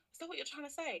like, "Is that what you're trying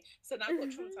to say?" So then I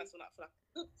got traumatized for like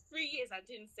 3 years. I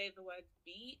didn't say the word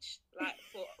beach like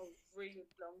for a really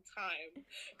long time,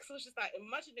 because I was just like,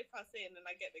 imagine if I say it and then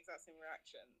I get the exact same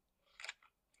reaction.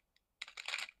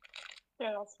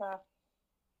 Yeah, that's fair.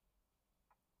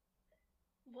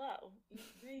 Well,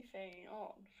 moving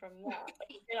on from that,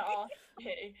 I'm going to ask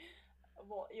you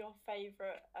what your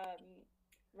favourite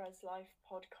Res Life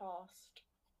podcast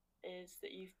is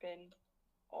that you've been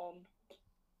on.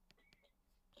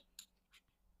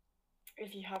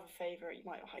 If you have a favourite, you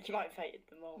might have hated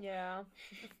them all. Yeah,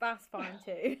 that's fine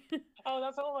too. Oh,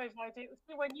 that's always what I do.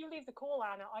 When you leave the call,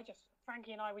 Anna,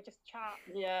 Frankie and I would just chat.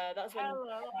 Yeah, that's when.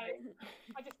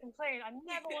 I just complain. I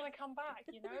never want to come back.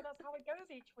 That's how it goes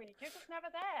each week. You're just never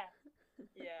there.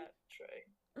 Yeah, true.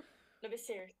 No, but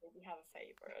seriously, if you have a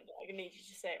favourite, I need you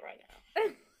to say it right now.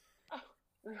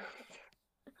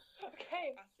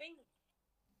 Okay. I think.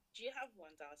 Do you have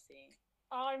one, Darcy?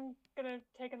 I'm gonna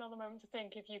take another moment to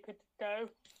think. If you could go.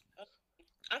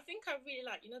 I think I really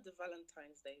like, the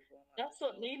Valentine's Day one. That's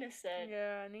what Nina said.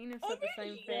 Yeah, Nina said the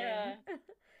same really? thing. Yeah.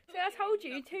 See, I told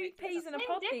you, two peas in a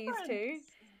pod, these two.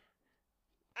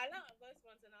 I like those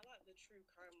ones, and I like the true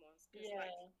crime ones. Yeah.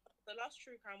 Like, the last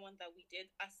true crime one that we did,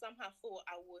 I somehow thought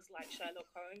I was like Sherlock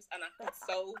Holmes, and I could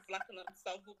solve like an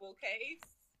unsolvable case.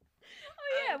 Oh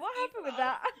yeah, what happened with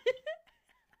that?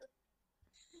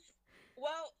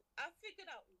 Well, I figured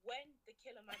out when the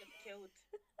killer might have killed,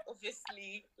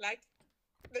 obviously, like,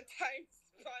 the time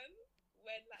span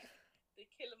when, like, the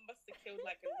killer must have killed,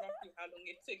 like, roughly how long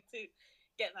it took to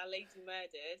get that lady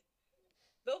murdered.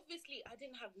 But obviously, I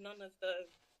didn't have none of the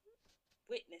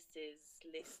witnesses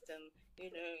list and,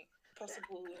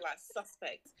 possible, like,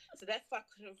 suspects. So therefore, I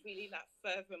couldn't really, like,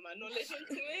 further my knowledge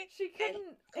into it. She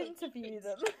couldn't interview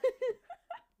them.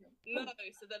 No,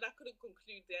 so then I couldn't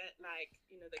conclude it, like,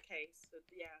 the case. So,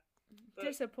 yeah. But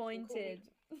disappointed.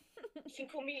 You can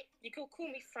call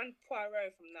me Fran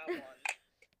Poirot from now on.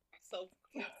 Solve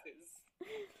cases.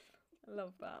 I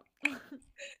love that.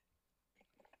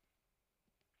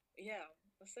 Yeah,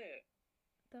 that's it.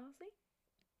 Darcy,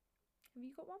 have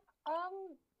you got one?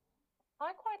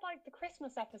 I quite liked the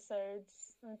Christmas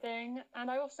episodes and thing,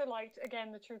 and I also liked,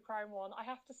 again, the true crime one. I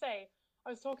have to say,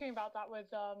 I was talking about that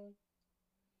with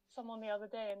someone the other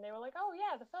day, and they were like, "Oh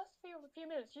yeah, the first few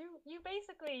minutes, you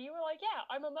were like, yeah,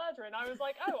 I'm a murderer," and I was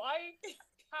like, "Oh, I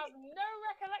have no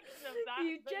recollection of that."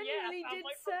 You genuinely did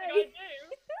like say. I do.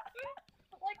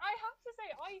 Like, I have to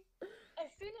say,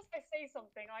 as soon as I say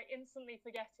something, I instantly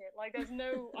forget it. Like, I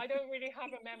don't really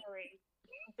have a memory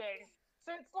thing.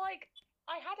 So it's like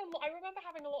I remember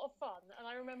having a lot of fun, and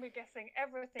I remember guessing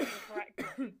everything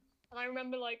incorrectly. And I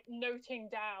remember, like, noting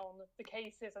down the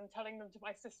cases and telling them to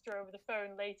my sister over the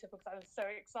phone later because I was so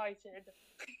excited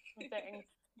and things.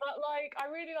 But, like,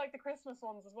 I really like the Christmas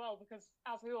ones as well because,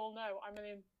 as we all know, I'm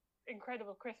an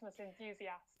incredible Christmas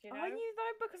enthusiast, Are you,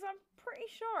 though? Because I'm pretty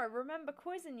sure I remember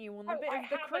quizzing you on the bit of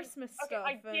the Christmas stuff.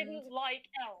 I didn't like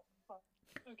Elf.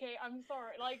 Okay, I'm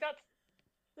sorry. Like, that's...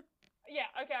 Yeah,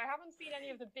 okay, I haven't seen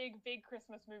any of the big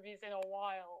Christmas movies in a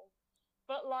while.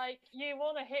 But, like, you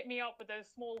want to hit me up with those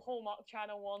small Hallmark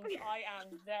Channel ones, I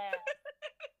am there.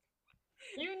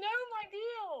 You know my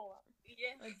deal!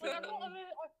 Yeah. Like,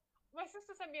 my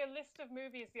sister sent me a list of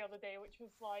movies the other day, which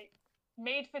was, like,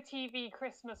 made-for-TV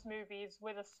Christmas movies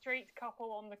with a straight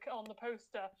couple on the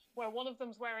poster, where one of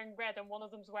them's wearing red and one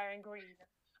of them's wearing green.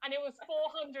 And it was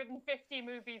 450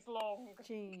 movies long.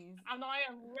 Jeez. And I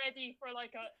am ready for,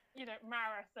 like, a,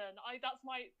 marathon. That's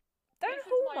my... Don't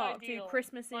Hallmark do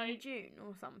Christmas in June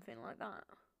or something like that?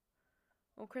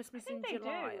 Or Christmas in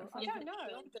July or something? I don't know.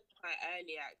 They filmed them quite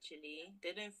early, actually.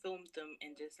 They don't film them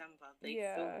in December. They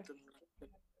filmed them.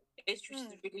 It's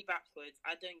just really backwards.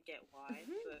 I don't get why,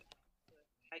 but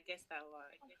I guess that's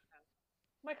why.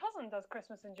 My cousin does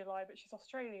Christmas in July, but she's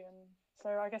Australian,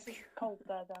 so I guess it's cold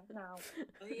there now.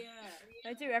 Oh, yeah.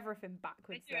 They do everything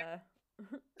backwards there.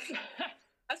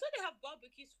 I saw they have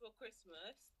barbecues for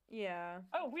Christmas. Yeah.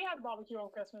 Oh, we had barbecue on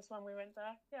Christmas when we went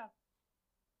there. Yeah.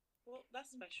 Well,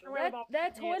 that's special. And we had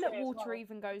Their barbecue New Year's toilet Day as water well.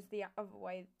 even goes the other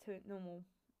way to normal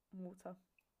water.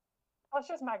 Oh, it's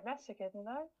just magnetic, isn't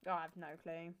it? Oh, I have no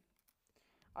clue.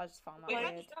 I just found that Wait,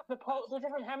 weird. The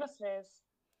different hemispheres.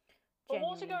 But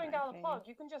water Genuinely going down no the clue. plug,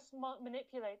 you can just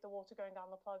manipulate the water going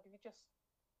down the plug if you just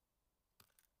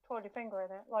twirl your finger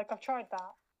in it. Like, I've tried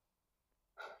that.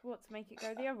 What, to make it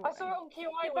go the other way? I saw it on QI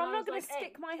Yeah, when but I'm I not was, going like, to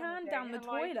stick 8 my hand something, down the and,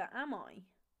 like, toilet, am I?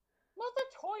 Not the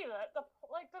toilet, the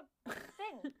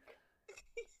sink.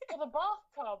 Or the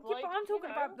bathtub. Yeah, Like, but I'm talking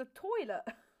you know. about the toilet.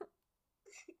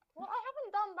 Well, I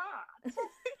haven't done that.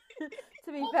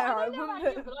 To be Well, fair, I I don't know wouldn't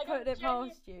about you, but I put don't it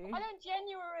past you. I don't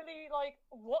genuinely like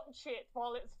watch it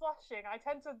while it's flushing. I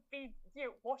tend to be,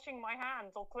 washing my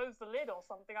hands or close the lid or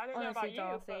something. I don't know Honestly,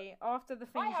 about Darcy, after the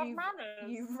I things have manners.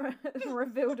 you've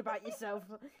revealed about yourself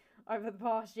over the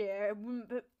past year,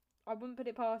 I wouldn't put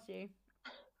it past you.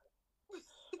 you.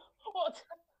 What?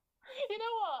 You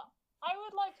know what? I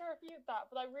would like to refute that,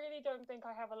 but I really don't think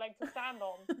I have a leg to stand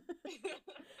on.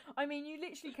 I mean, you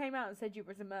literally came out and said you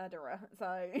was a murderer, so.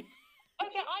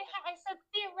 Okay, I said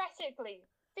theoretically,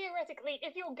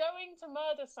 if you're going to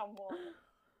murder someone,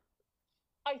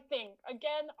 I think,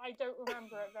 again, I don't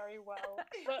remember it very well,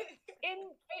 but in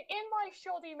my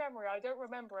shoddy memory, I don't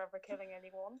remember ever killing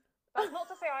anyone. That's not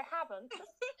to say I haven't,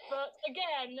 but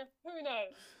again, who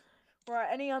knows?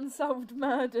 Right, any unsolved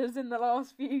murders in the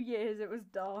last few years, it was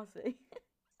Darcy.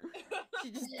 She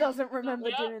just doesn't remember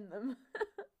Yeah. doing them.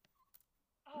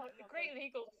 Oh, great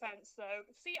legal defense, though.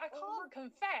 See, I can't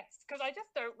confess because I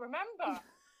just don't remember.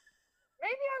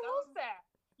 Maybe I was there.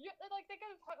 Like, they're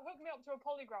going to hook me up to a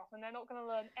polygraph and they're not going to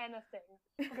learn anything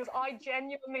because I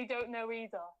genuinely don't know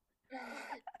either.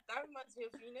 That reminds me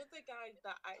of, the guy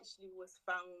that actually was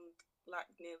found like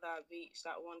near that beach,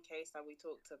 that one case that we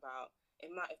talked about. It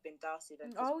might have been Darcy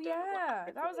then. 'cause Oh we don't know what yeah,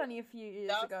 happened that to was him. only a few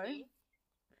years ago. Darcy,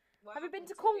 what Have you been happened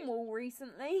to him? Cornwall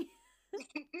recently?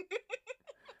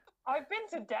 I've been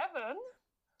to Devon.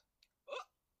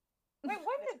 Wait,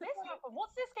 when did this happen?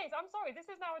 What's this case? I'm sorry, this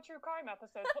is now a true crime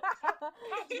episode.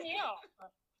 Catch me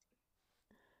up.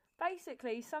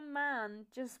 Basically, some man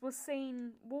just was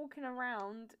seen walking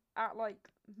around at like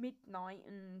midnight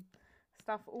and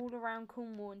stuff all around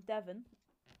Cornwall and Devon.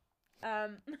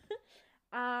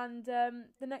 And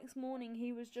the next morning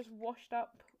he was just washed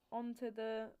up onto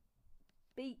the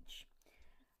beach.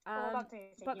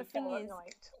 But the thing is,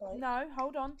 no,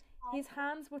 hold on. His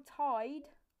hands were tied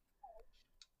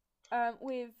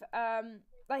with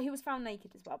like, he was found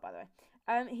naked as well, by the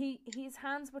way. His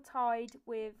hands were tied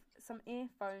with some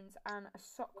earphones and a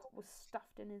sock was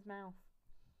stuffed in his mouth.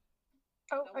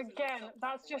 Oh, again,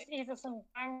 that's just either some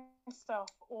bang stuff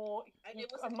or And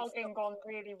it a wasn't mugging the gone sock.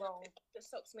 really wrong. The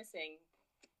sock's missing.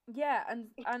 Yeah,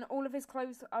 and all of his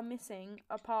clothes are missing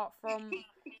apart from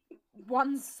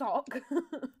one sock,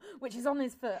 which is on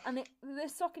his foot, and the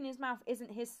sock in his mouth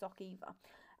isn't his sock either.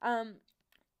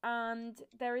 And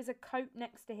there is a coat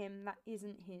next to him that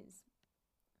isn't his.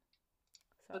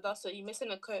 So, But that's you're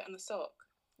missing a coat and a sock.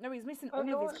 no, he's missing Oh, all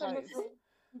no, of his it's clothes.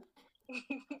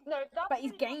 No, that's But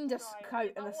he's really gained a right.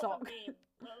 coat and a That sock. wasn't me.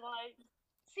 But, like,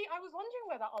 see, I was wondering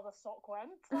where that other sock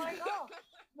went. Like, oh.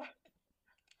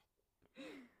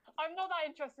 I'm not that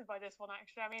interested by this one,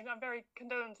 actually. I mean, I'm very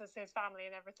condolences to his family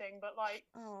and everything, but, like,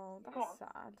 Oh, Come on. that's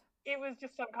sad. it was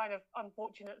just some kind of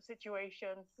unfortunate situation.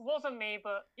 It wasn't me,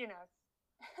 but, There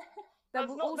There's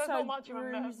were not- there's also not much of a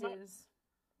bruises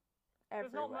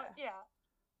there's not everywhere. much,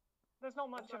 there's not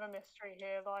much of a mystery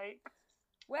here. Like,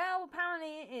 Well,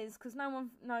 apparently it is, because no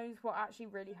one knows what actually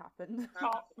really happened.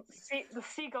 oh, the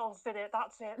seagulls did it.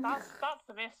 That's it. That's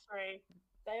the mystery.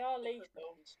 They are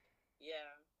lethal.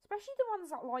 Yeah. Especially the ones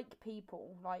that like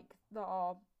people, like, that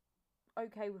are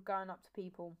okay with going up to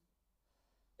people.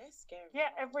 They're scary. Yeah,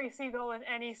 every seagull in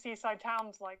any seaside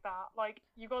town's like that. Like,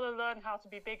 you got to learn how to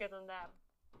be bigger than them.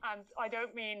 And I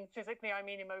don't mean physically, I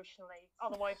mean emotionally.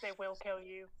 Otherwise, they will kill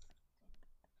you.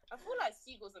 I feel like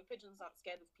seagulls and pigeons aren't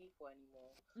scared of people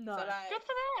anymore. No. So like, Good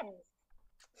for them.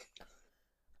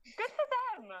 Good for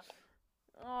them.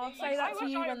 Oh, Like, say that I to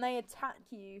wish you I- when they attack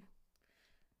you.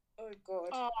 oh god.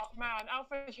 Oh man,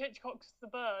 Alfred Hitchcock's The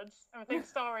Birds. Everything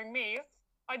starring me.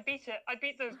 I'd beat it. I'd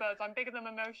beat those birds. I'm bigger than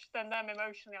them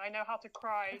emotionally. I know how to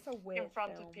cry That's a weird in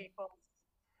front film. of people.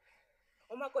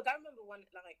 Oh my god, I remember one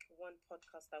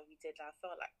podcast that we did. I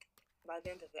felt like by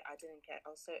the end of it, I didn't get. I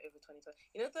was so over 2020.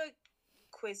 You know the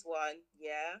quiz one,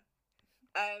 yeah.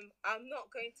 I'm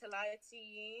not going to lie to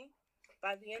you.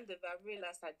 by the end of it, I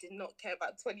realised I did not care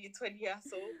about 2020 at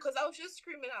all because I was just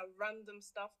screaming out random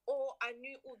stuff, or I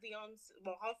knew all the answers,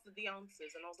 well, half of the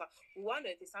answers, and I was like, well, I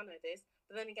know this.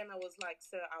 But then again, I was like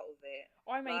so out of it.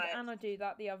 I made Like, Anna do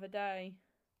that the other day.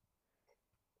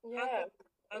 Yeah.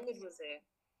 How good was it?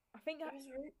 I think It was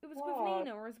really it was hard. with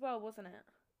Nina as well, wasn't it?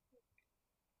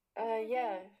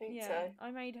 Yeah, I think so.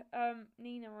 I made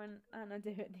Nina and Anna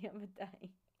do it the other day.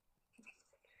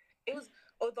 It was,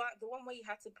 the one where you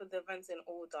had to put the events in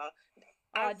order.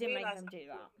 I didn't make realised them do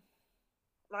that.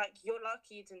 Like, you're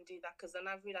lucky you didn't do that because then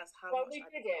I realised how Well, much we I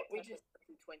did did it. We not just,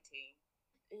 do 20.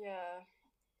 yeah.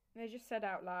 They just said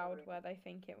out loud where they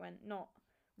think it went, not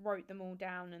wrote them all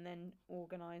down and then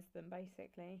organised them,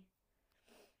 basically.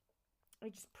 They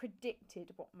just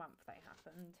predicted what month they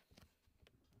happened.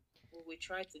 Well, we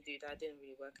tried to do that. It didn't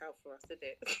really work out for us, did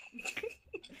it?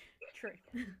 True.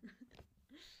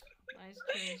 That is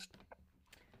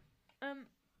true.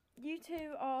 You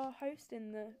two are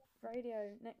hosting the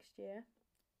radio next year.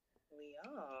 We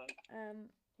are.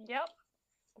 Yep.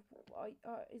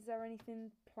 Is there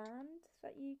anything planned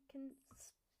that you can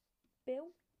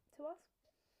spill to us?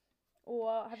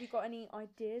 Or have you got any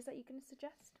ideas that you can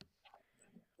suggest?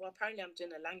 Well, apparently I'm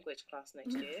doing a language class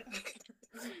next year.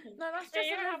 No, that's just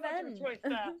you don't have an much of a event. choice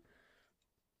there.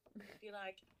 Be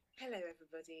like, hello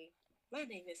everybody. My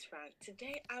name is Fran.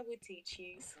 Today I will teach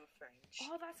you some French.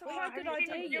 Oh, that's a Well, quite have good you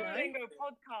seen idea, the you know. Duolingo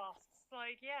podcasts?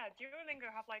 Like, yeah, Duolingo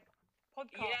have like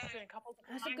podcasts in a couple of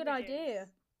That's a good idea.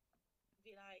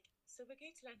 Be like, so we're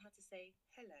going to learn how to say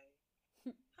hello.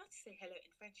 How to say hello in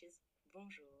French is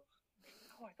bonjour.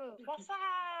 Oh, I thought, what's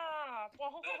up?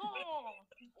 Like,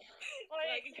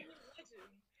 can you imagine?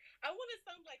 I want to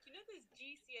sound like, you know, those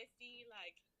GCSE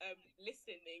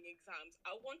listening exams.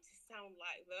 I want to sound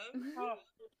like them. Oh,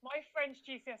 my French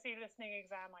GCSE listening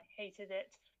exam, I hated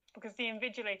it because the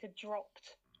invigilator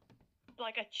dropped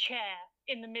like a chair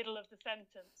in the middle of the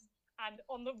sentence and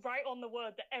on the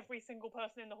word that every single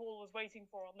person in the hall was waiting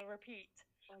for on the repeat.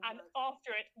 And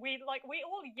after it, we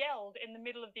all yelled in the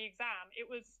middle of the exam.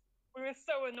 We were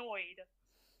so annoyed,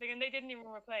 and they didn't even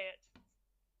replay it.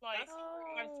 Like,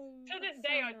 to this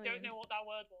day, I don't know what that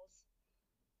word was.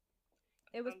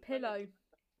 It was pillow,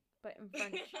 but in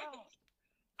French. Oh,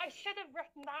 I should have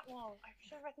written that one. I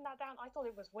should have written that down. I thought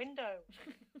it was window.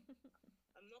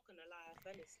 I'm not gonna lie, I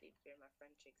fell asleep during my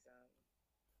French exam.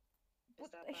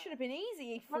 It should have been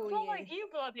easy for It's you. not like you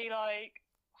bloody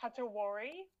had to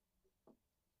worry.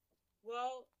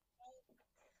 Well,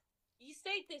 you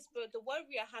say this, but the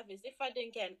worry I have is if I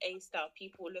didn't get an A star,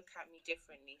 people look at me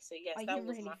differently. So yes, Are that you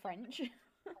was really French? Yeah,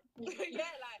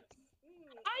 like.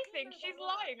 I think she's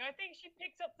lying. I think she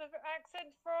picked up the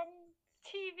accent from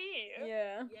TV.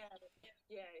 Yeah.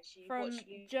 Yeah. She From watched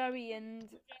Joey and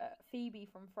Phoebe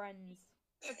from Friends.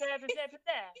 No,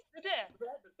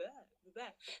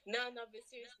 but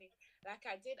seriously, like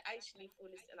I did actually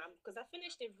fall asleep, because I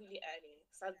finished it really early.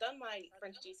 So I've done my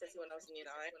French GCSE when I was in year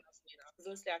 9. Because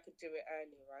obviously I could do it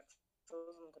early, right? So I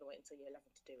wasn't gonna wait until year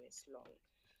 11 to do it. It's long.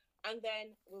 And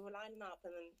then we were lining up,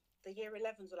 and then the year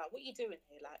 11s were like, "What are you doing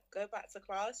here? Like, go back to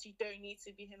class. You don't need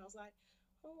to be here." And I was like,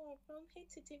 "Oh, I'm here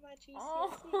to do my GCSE."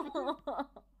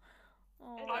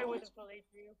 I would have believed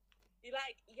you.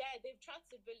 They've tried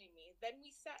to bully me. Then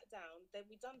we sat down, then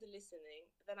we done the listening,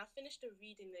 then I finished the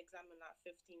reading the exam in like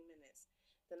 15 minutes.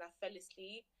 Then I fell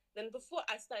asleep. Then before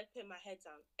I started putting my head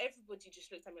down, everybody just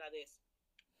looked at me like this.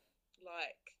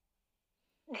 Like,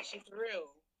 is she for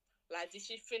real? Like, did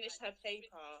she finish her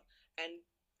paper? And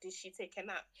did she take a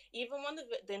nap? Even one of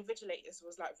the invigilators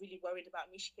was like really worried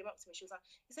about me. She came up to me, she was like,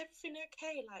 "Is everything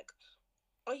okay? Like,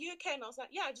 are you okay?" And I was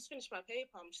like, "Yeah, I just finished my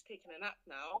paper. I'm just taking a nap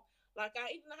now." Like,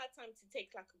 I even had time to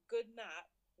take like a good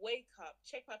nap, wake up,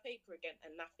 check my paper again,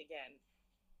 and nap again.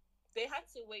 They had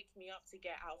to wake me up to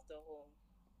get out of the hall.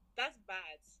 That's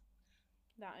bad.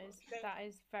 That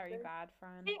is very bad,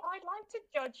 Fran. See, I'd like to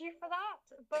judge you for that,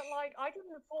 but like I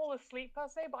didn't fall asleep per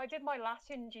se, but I did my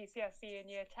Latin GCSE in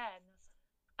year 10.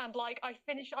 And like I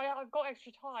finished, I've got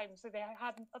extra time, so they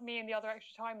had me and the other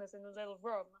extra timers in the little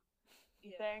room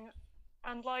thing.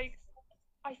 And like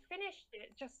I finished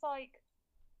it just like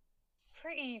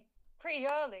pretty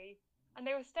early, and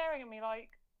they were staring at me like,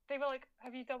 they were like,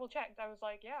 "Have you double checked?" I was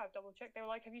like, "Yeah, I've double checked." They were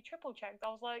like, "Have you triple checked?" I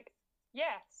was like,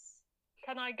 "Yes.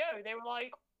 Can I go?" They were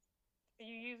like, "Are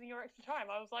you using your extra time?"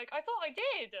 I was like, "I thought I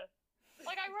did.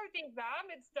 Like, I wrote the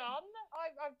exam, it's done.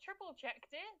 I've triple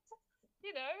checked it,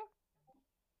 you know.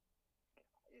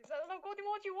 So, what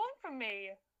do you want from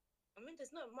me?" I mean,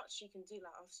 there's not much you can do.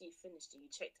 Like after you finished it,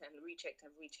 you checked it and rechecked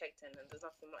and rechecked it, and there's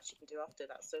nothing much you can do after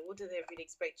that. So what do they really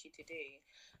expect you to do?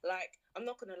 Like, I'm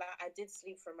not gonna lie, I did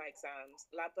sleep for my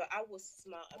exams, like, but I was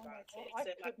smart Oh my about God, it. I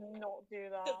So could like, not do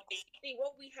so that. basically,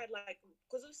 what we had, like,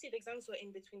 because obviously the exams were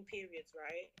in between periods,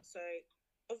 right? So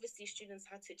obviously students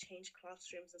had to change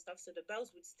classrooms and stuff, so the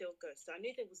bells would still go. So I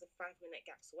knew there was a 5 minute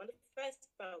gap. So when the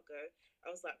first bell go,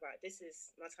 I was like, right, this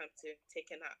is my time to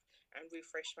take a nap and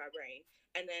refresh my brain.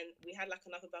 And then we had like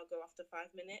another bell go after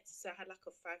 5 minutes, so I had like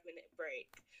a 5 minute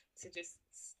break to just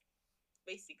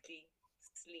basically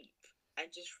sleep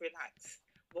and just relax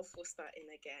before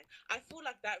starting again. I feel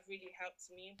like that really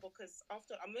helped me because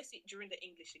after, I mostly during the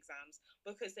English exams,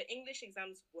 because the English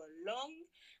exams were long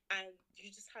and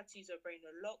you just had to use your brain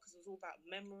a lot because it was all about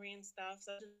memory and stuff.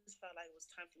 So I just felt like it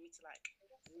was time for me to like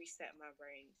reset my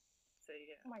brain. So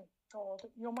yeah. Oh my God,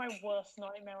 you're my worst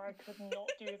nightmare. I could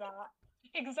not do that.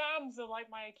 Exams are like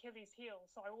my Achilles heel,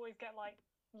 so I always get like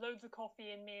loads of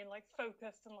coffee in me and like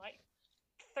focused and like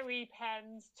 3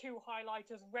 pens, 2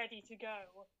 highlighters ready to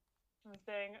go and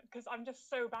thing because I'm just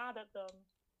so bad at them.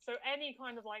 So any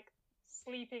kind of like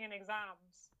sleeping in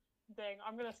exams thing,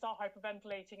 I'm gonna start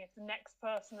hyperventilating if the next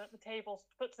person at the table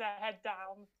puts their head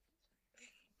down.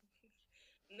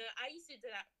 No, I used to do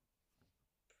that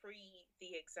pre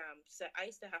the exam. So I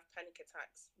used to have panic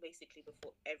attacks basically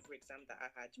before every exam that I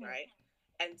had, right?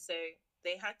 And so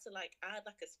they had to like, I had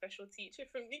like a special teacher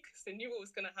for me because they knew what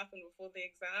was going to happen before the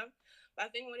exam. But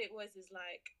I think what it was is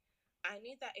like, I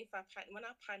knew that if when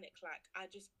I panic, like I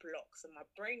just block, so my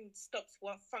brain stops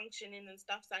functioning and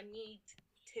stuff. So I need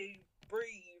to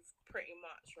breathe pretty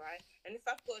much, right? And if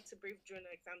I've got to breathe during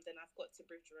the exam, then I've got to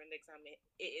breathe during the exam. It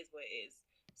is what it is.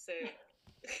 So,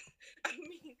 I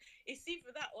mean, it's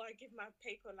either that or I give my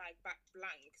paper like back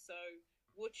blank. So,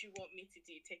 what do you want me to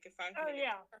do? Take a 5 minute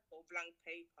or blank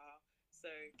paper? So,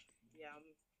 yeah,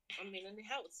 I mean, and it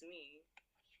helps me.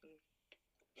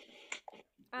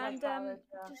 And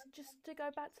just to go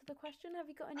back to the question, have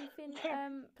you got anything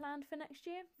planned for next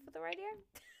year for the radio?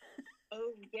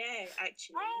 Oh yeah,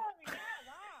 actually. Oh yeah,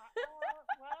 that.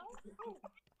 Well.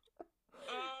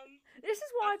 This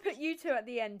is why I put you two at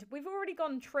the end. We've already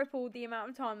gone triple the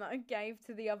amount of time that I gave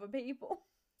to the other people.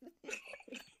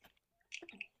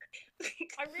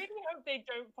 I really hope they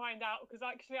don't find out because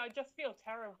actually I just feel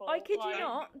terrible. I kid you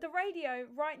not. The radio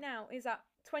right now is at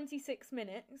 26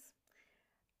 minutes.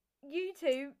 You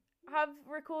two have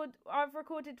I've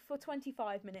recorded for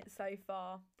 25 minutes so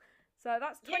far. So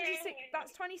that's 26. Yay!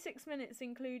 That's 26 minutes,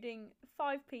 including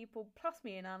 5 people plus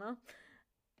me and Anna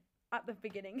at the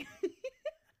beginning.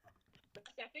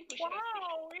 I think we should.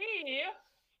 Wow, it's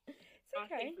okay. I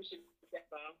think we should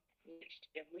next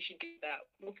year. We should do that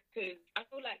because I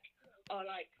feel like our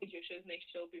video shows next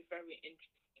year will be very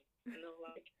interesting. You know,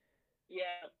 like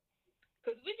yeah,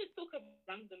 because we just talk about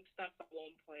random stuff at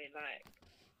one point, like.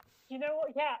 You know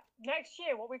what? Yeah, next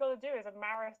year what we got to do is a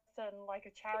marathon, like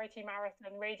a charity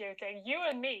marathon radio thing. You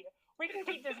and me, we can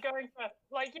keep this going for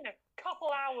like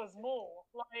couple hours more.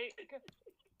 Like,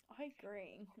 I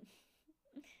agree.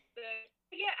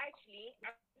 Yeah, actually,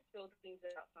 I feel things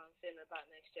that I'm feeling about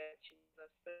next year. Actually,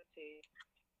 I spoke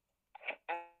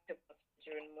to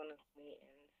during one of the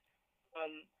meetings.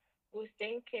 Was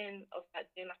thinking of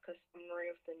like doing like a summary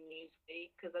of the news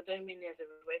week because I don't mean there's a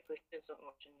way for students not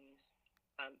watching news.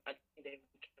 I don't think they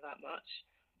really care that much.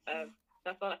 So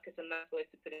I feel like it's a nice way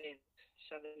to put it in,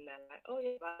 shove it in there, like, oh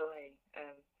yeah, by the way,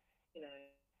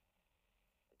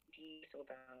 Diesel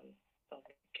down,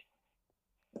 like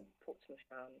Portsmouth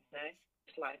down,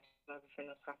 just like everything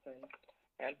that's happened,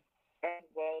 around the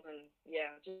world, and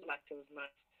yeah, I just like it was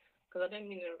nice because I don't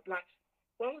mean to, like,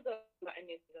 when was the like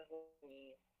any of the whole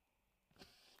news?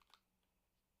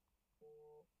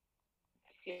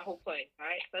 The whole point,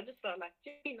 right? So I just felt like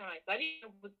it'd be nice. I didn't know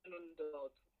what was going on in the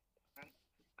world.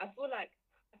 I feel like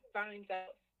I found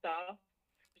out stuff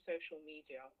through social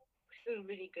media, which isn't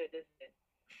really good, is it?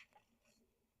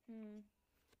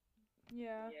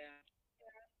 Yeah. Yeah.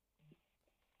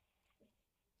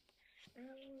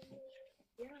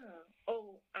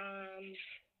 Oh,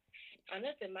 I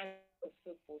know the magical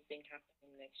football thing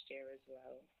happening next year as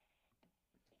well.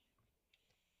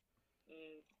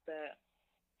 But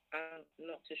I'm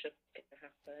not too sure if it's going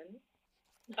to happen.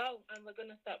 Oh, and we're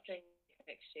going to start playing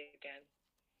next year again,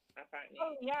 apparently.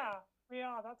 Oh, yeah, we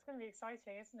are. That's going to be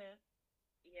exciting, isn't it?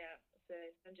 Yeah, so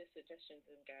send your suggestions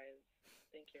in, guys.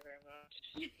 Thank you very much.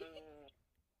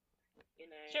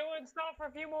 Sure, won't start for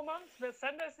a few more months, but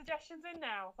send those suggestions in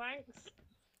now. Thanks.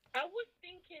 I was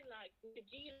thinking, like, we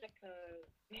could do, like, a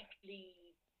weekly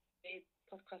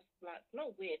podcast, like,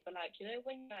 not weird, but, like,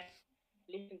 when you, like,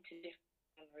 listen to different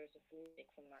genres of music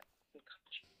from like some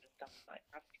countries and stuff, like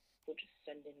have people just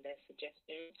send in their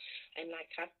suggestions and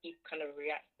like have people kind of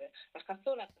react to it. Like I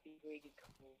feel like it'd be really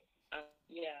cool.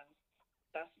 Yeah,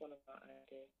 that's one of my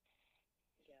ideas.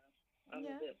 Yeah, I'm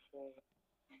a bit for it.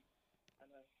 I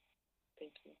know.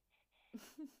 Thank you.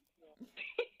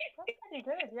 That's pretty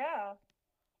good, yeah.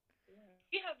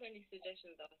 Do you have any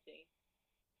suggestions, Darcy?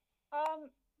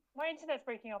 My internet's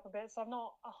breaking up a bit, so I'm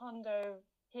not a hundo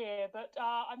here, but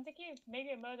I'm thinking of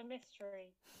maybe a murder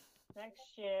mystery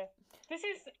next year.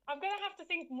 I'm going to have to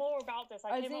think more about this.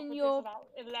 I came up with this about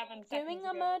 11 seconds doing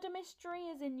a ago. murder mystery,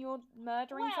 as in you're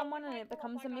murdering someone and I it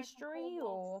becomes a mystery,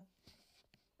 or?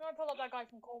 I pull up that guy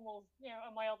from Cornwall,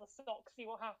 and my other stock, see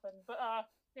what happened, but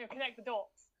connect the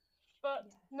dots.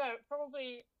 But no,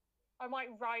 probably I might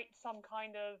write some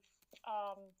kind of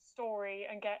story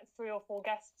and get 3 or 4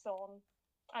 guests on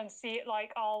and see it.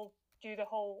 Like, I'll do the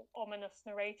whole ominous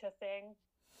narrator thing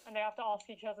and they have to ask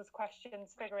each other's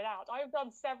questions, figure it out. I've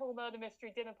done several murder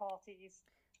mystery dinner parties.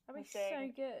 That'd be so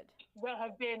good. That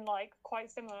have been like quite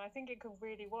similar. I think it could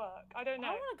really work. I don't know.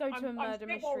 I want to go to a murder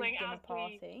mystery dinner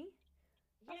party.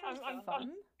 I'm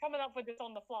coming up with this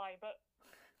on the fly, but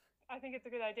I think it's a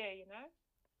good idea,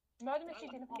 Murder mystery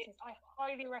dinner parties, I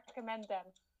highly recommend them.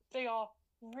 They are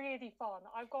really fun.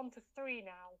 I've gone to 3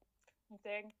 now.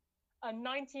 A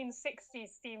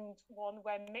 1960s themed one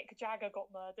where Mick Jagger got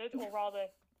murdered, or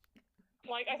rather,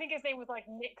 like, I think his name was like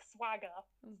Mick Swagger.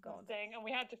 Oh God. And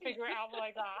we had to figure it out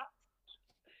like that.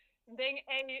 Then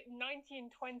a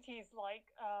 1920s like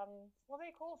what do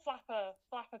they call flapper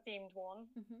themed one.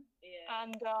 Mm-hmm. Yeah.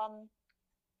 And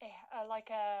like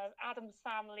a Addams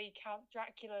Family Count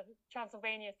Dracula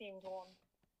Transylvania themed one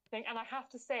thing. And I have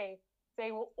to say,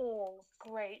 they were all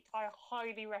great. I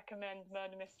highly recommend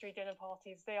murder mystery dinner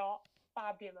parties. They are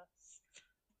fabulous.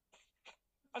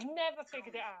 I've never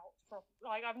figured it out.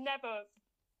 I've never,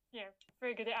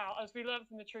 figured it out. As we learned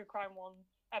from the True Crime one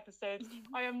episodes,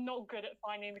 I am not good at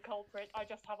finding the culprit. I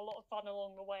just have a lot of fun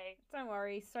along the way. Don't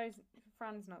worry. So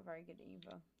Fran's not very good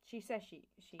either. She says she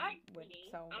would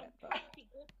solve it, but. Hey,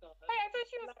 I thought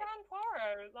she was Fran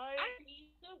Poirot.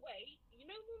 Actually, no way. You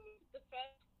know when we did the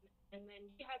first, and then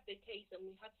we had the case, and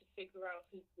we had to figure out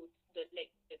who was the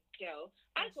girl.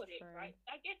 I got it right.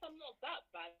 I guess I'm not that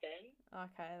bad then.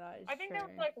 Okay, that is. I think true.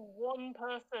 there was like one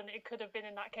person it could have been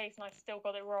in that case, and I still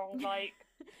got it wrong. Like,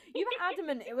 you were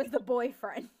adamant it was the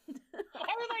boyfriend.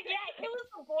 I was like, yeah, it was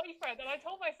the boyfriend, and I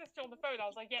told my sister on the phone,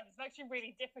 I was like, yeah, this is actually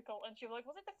really difficult, and she was like,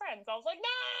 was it the friends? I was like,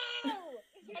 no.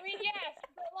 I mean, yes,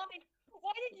 but like,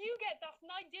 why did you get that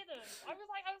and I didn't? I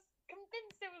was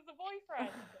convinced it was the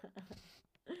boyfriend.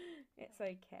 It's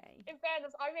okay. In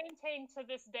fairness, I maintain to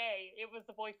this day it was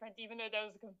the boyfriend, even though there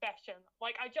was a confession.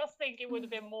 Like, I just think it would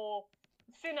have been more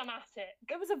cinematic.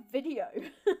 There was a video.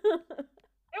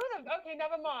 Okay,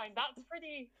 never mind. That's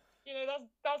pretty,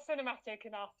 that's cinematic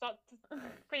enough. That's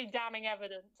pretty damning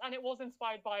evidence, and it was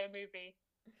inspired by a movie.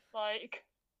 Like,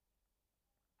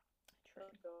 True.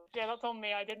 Yeah, that's on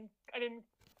me. I didn't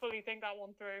fully think that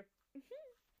one through.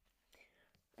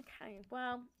 Okay,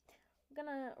 well, I'm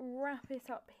gonna wrap it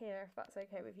up here if that's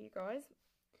okay with you guys.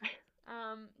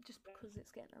 Just because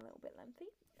it's getting a little bit lengthy.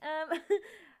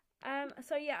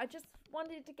 So yeah, I just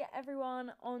wanted to get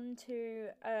everyone onto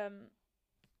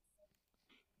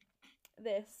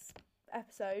this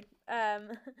episode.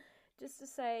 Just to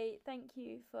say thank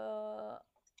you for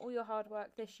all your hard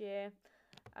work this year.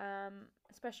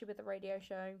 Especially with the radio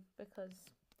show, because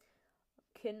I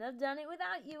couldn't have done it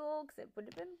without you all, because it would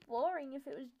have been boring if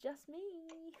it was just me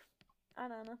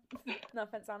and Anna. No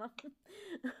offense, Anna.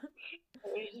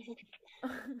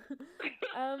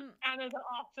 Anna's an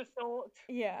afterthought.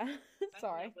 Yeah,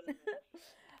 sorry.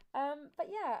 But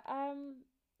yeah,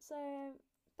 so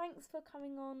thanks for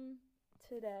coming on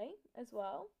today as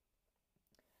well,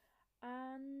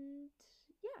 and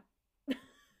yeah.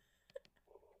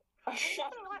 I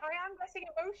am getting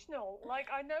emotional. Like,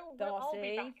 I know I'll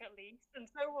be back at least, and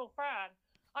so will Fran.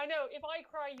 I know if I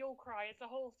cry, you'll cry. It's a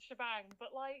whole shebang. But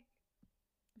like,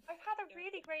 I've had a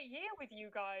really great year with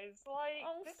you guys. Like,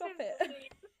 stop it.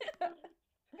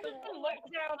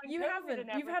 Lockdown and you COVID haven't.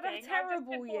 And You've had a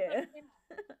terrible year.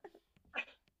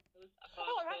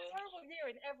 I've had a terrible year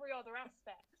in every other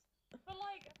aspect. But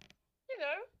like,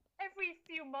 every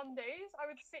few Mondays I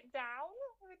would sit down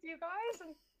with you guys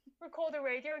and record a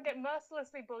radio and get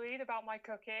mercilessly bullied about my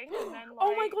cooking, and then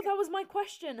oh my god, that was my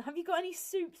question. Have you got any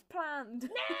soups planned?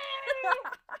 No!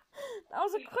 That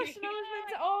was a question I was meant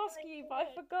to ask you, but I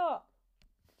forgot.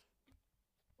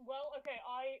 Well, okay,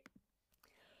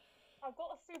 I've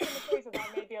got a soup in the freezer that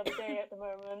I made the other day at the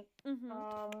moment. Mm-hmm.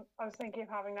 I was thinking of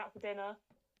having that for dinner.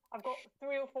 I've got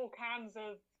 3 or 4 cans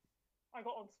of I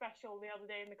got on special the other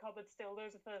day in the cupboard still.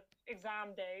 Those are for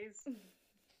exam days.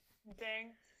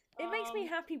 Ding. It makes me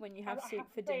happy when you have I soup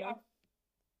have for to say, dinner.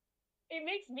 It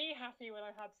makes me happy when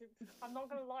I've had soup. I'm not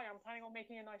gonna lie, I'm planning on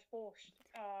making a nice borscht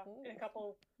in a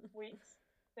couple weeks.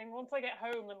 Then once I get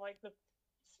home and like the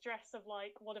stress of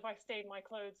like, what if I stain my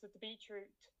clothes with the beetroot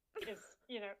is,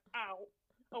 out,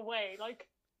 away. Like,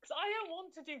 because I don't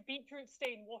want to do beetroot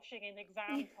stain washing in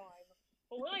exam time.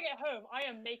 But when I get home, I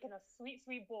am making a sweet,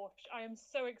 sweet borscht. I am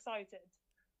so excited.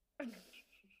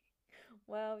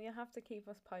 Well, you have to keep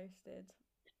us posted.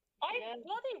 I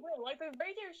bloody will. Like, the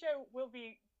radio show will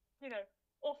be,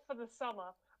 off for the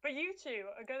summer. But you two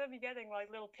are going to be getting,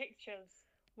 like, little pictures.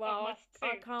 Well, of my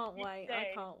I soup can't each wait.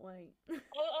 day. I can't wait.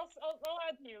 I'll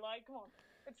add you. Like, come on.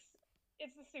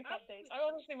 It's the soup updates. I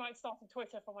honestly might start a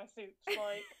Twitter for my soups.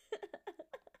 Like,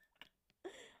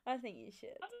 I think you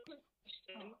should.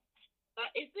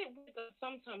 Is it weird that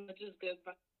sometimes I just go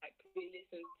back, like,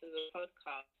 re-listen to the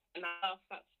podcast and I laugh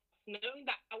at knowing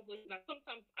that I was, like,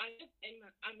 sometimes I'm in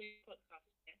podcast,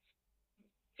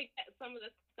 forget some of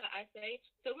the stuff that I say.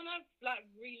 So when I, like,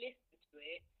 re-listen to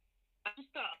it, I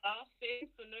just start laughing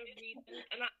for no reason,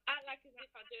 and I act like as if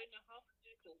I don't know half the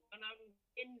people when I'm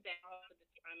in there half of the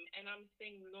time and I'm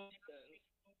saying nonsense.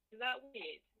 Is that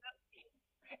weird?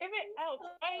 if it helps,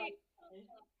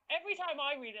 every time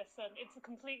I re-listen, it's a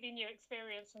completely new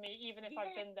experience for me, even if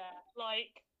I've been there.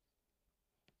 Like,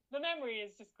 the memory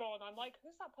is just gone. I'm like,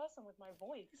 who's that person with my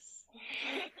voice?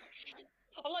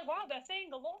 I'm like, wow, they're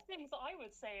saying a lot of things that I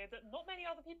would say that not many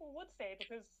other people would say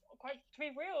because, quite to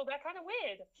be real, they're kind of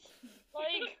weird.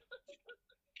 Like,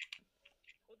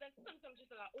 well, then sometimes I'm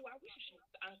just like, oh, I wish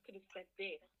I could have said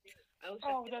this.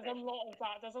 There's a lot of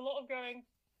that. There's a lot of going,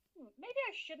 maybe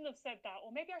I shouldn't have said that,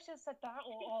 or maybe I should have said that,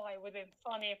 or it would have been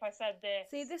funny if I said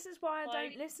this. See, this is why I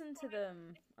don't listen to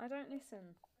them. I don't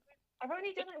listen. I've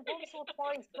only done it once or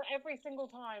twice, but every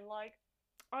single time, like,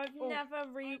 I've never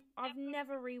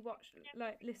rewatched,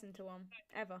 like, listened to one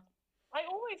ever. I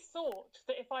always thought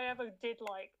that if I ever did,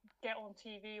 like, get on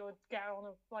TV or get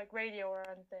on like radio or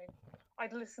anything,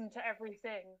 I'd listen to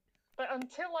everything. But and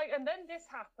then this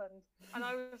happened, and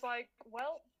I was like,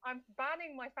 well, I'm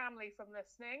banning my family from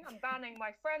listening. I'm banning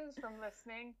my friends from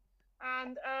listening,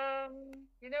 and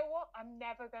you know what? I'm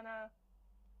never gonna.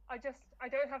 I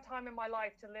don't have time in my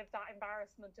life to live that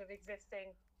embarrassment of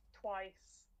existing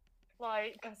twice.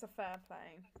 Like, that's a fair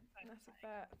play. That's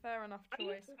a fair enough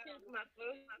choice. I think my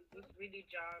first was really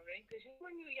jarring because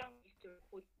when you're young, you used to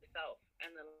record yourself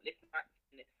and then listen back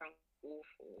and it sounds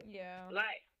awful. Yeah.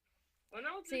 Like when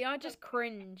I was I just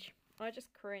cringe.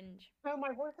 No,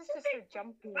 my voice is just so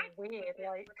jumpy and weird.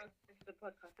 Like, when I listened to the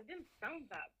podcast, it didn't sound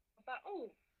that. I was like, oh,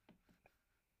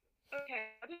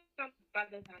 okay, I didn't sound as bad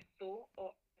as I thought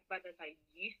or as bad as I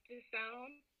used to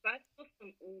sound, but I still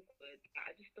sound awkward.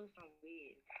 I just still sound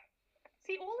weird.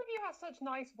 See, all of you have such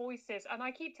nice voices, and I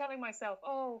keep telling myself,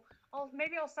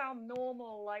 maybe I'll sound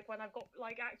normal, like when I've got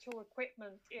like actual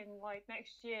equipment in like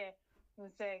next year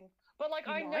and thing. But like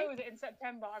I know that in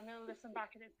September I'm gonna listen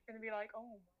back and it's gonna be like, oh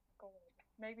my god,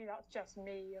 maybe that's just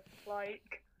me.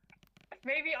 Like,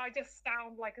 maybe I just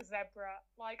sound like a zebra.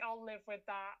 Like, I'll live with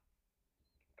that.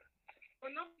 Well,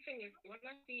 another thing is when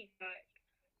I see like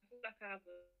I feel like I have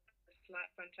a slight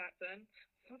French accent.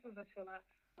 Sometimes I feel like,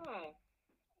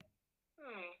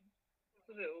 it's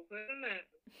a bit awkward, isn't it?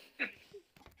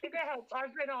 If it helps, I've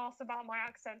been asked about my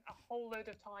accent a whole load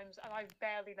of times, and I've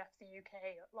barely left the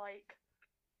UK. Like,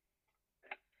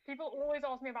 people always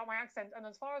ask me about my accent, and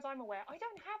as far as I'm aware, I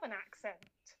don't have an accent.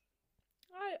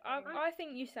 I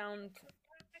think you sound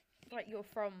like you're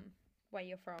from where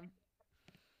you're from.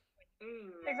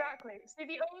 Exactly. See,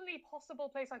 the only possible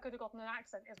place I could have gotten an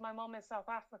accent is my mum is South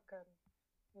African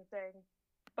thing,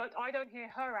 but I don't hear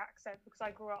her accent because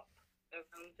I grew up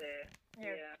around it.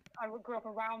 I grew up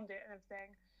around it and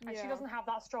everything, and she doesn't have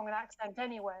that strong an accent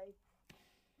anyway.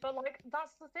 But like,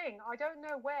 that's the thing. I don't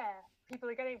know where people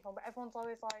are getting it from, but everyone's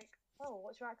always like, "Oh,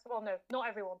 what's your accent?" Well, no, not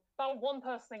everyone. About one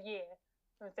person a year.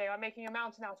 Thing. I'm making a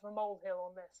mountain out of a molehill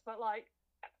on this, but like,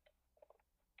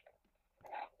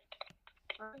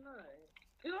 I don't know.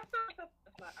 Do I sound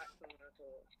like accent at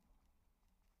all?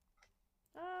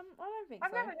 I don't think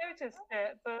I've never noticed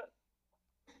it, but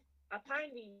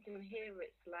apparently you can hear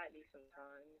it slightly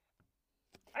sometimes.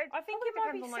 I think it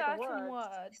might be certain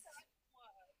words.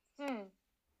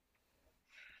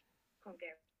 Can't get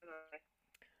it.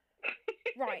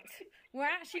 Right, we're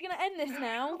actually going to end this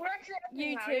now.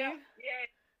 You two. Yeah.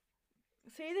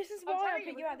 See, this is why I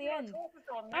put you at the end.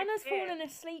 Anna's fallen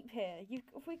asleep here.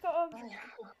 We got to.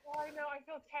 I know. I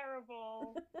feel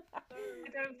terrible. I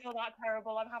don't feel that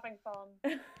terrible. I'm having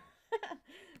fun.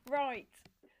 Right.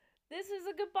 This is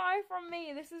a goodbye from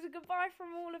me. This is a goodbye from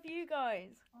all of you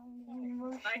guys. I'm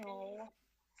emotional.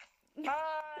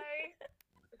 Bye.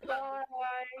 Bye.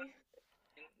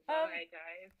 Bye,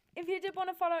 guys. If you did want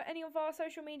to follow any of our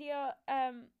social media,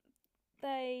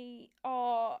 they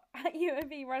are at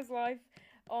UOP Res Life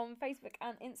on Facebook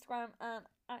and Instagram, and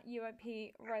at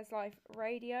UOP Res Life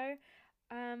Radio.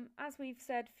 As we've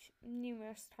said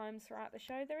numerous times throughout the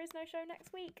show, there is no show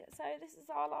next week, so this is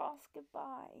our last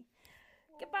goodbye.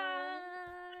 Goodbye.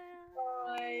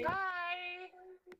 Bye. Bye.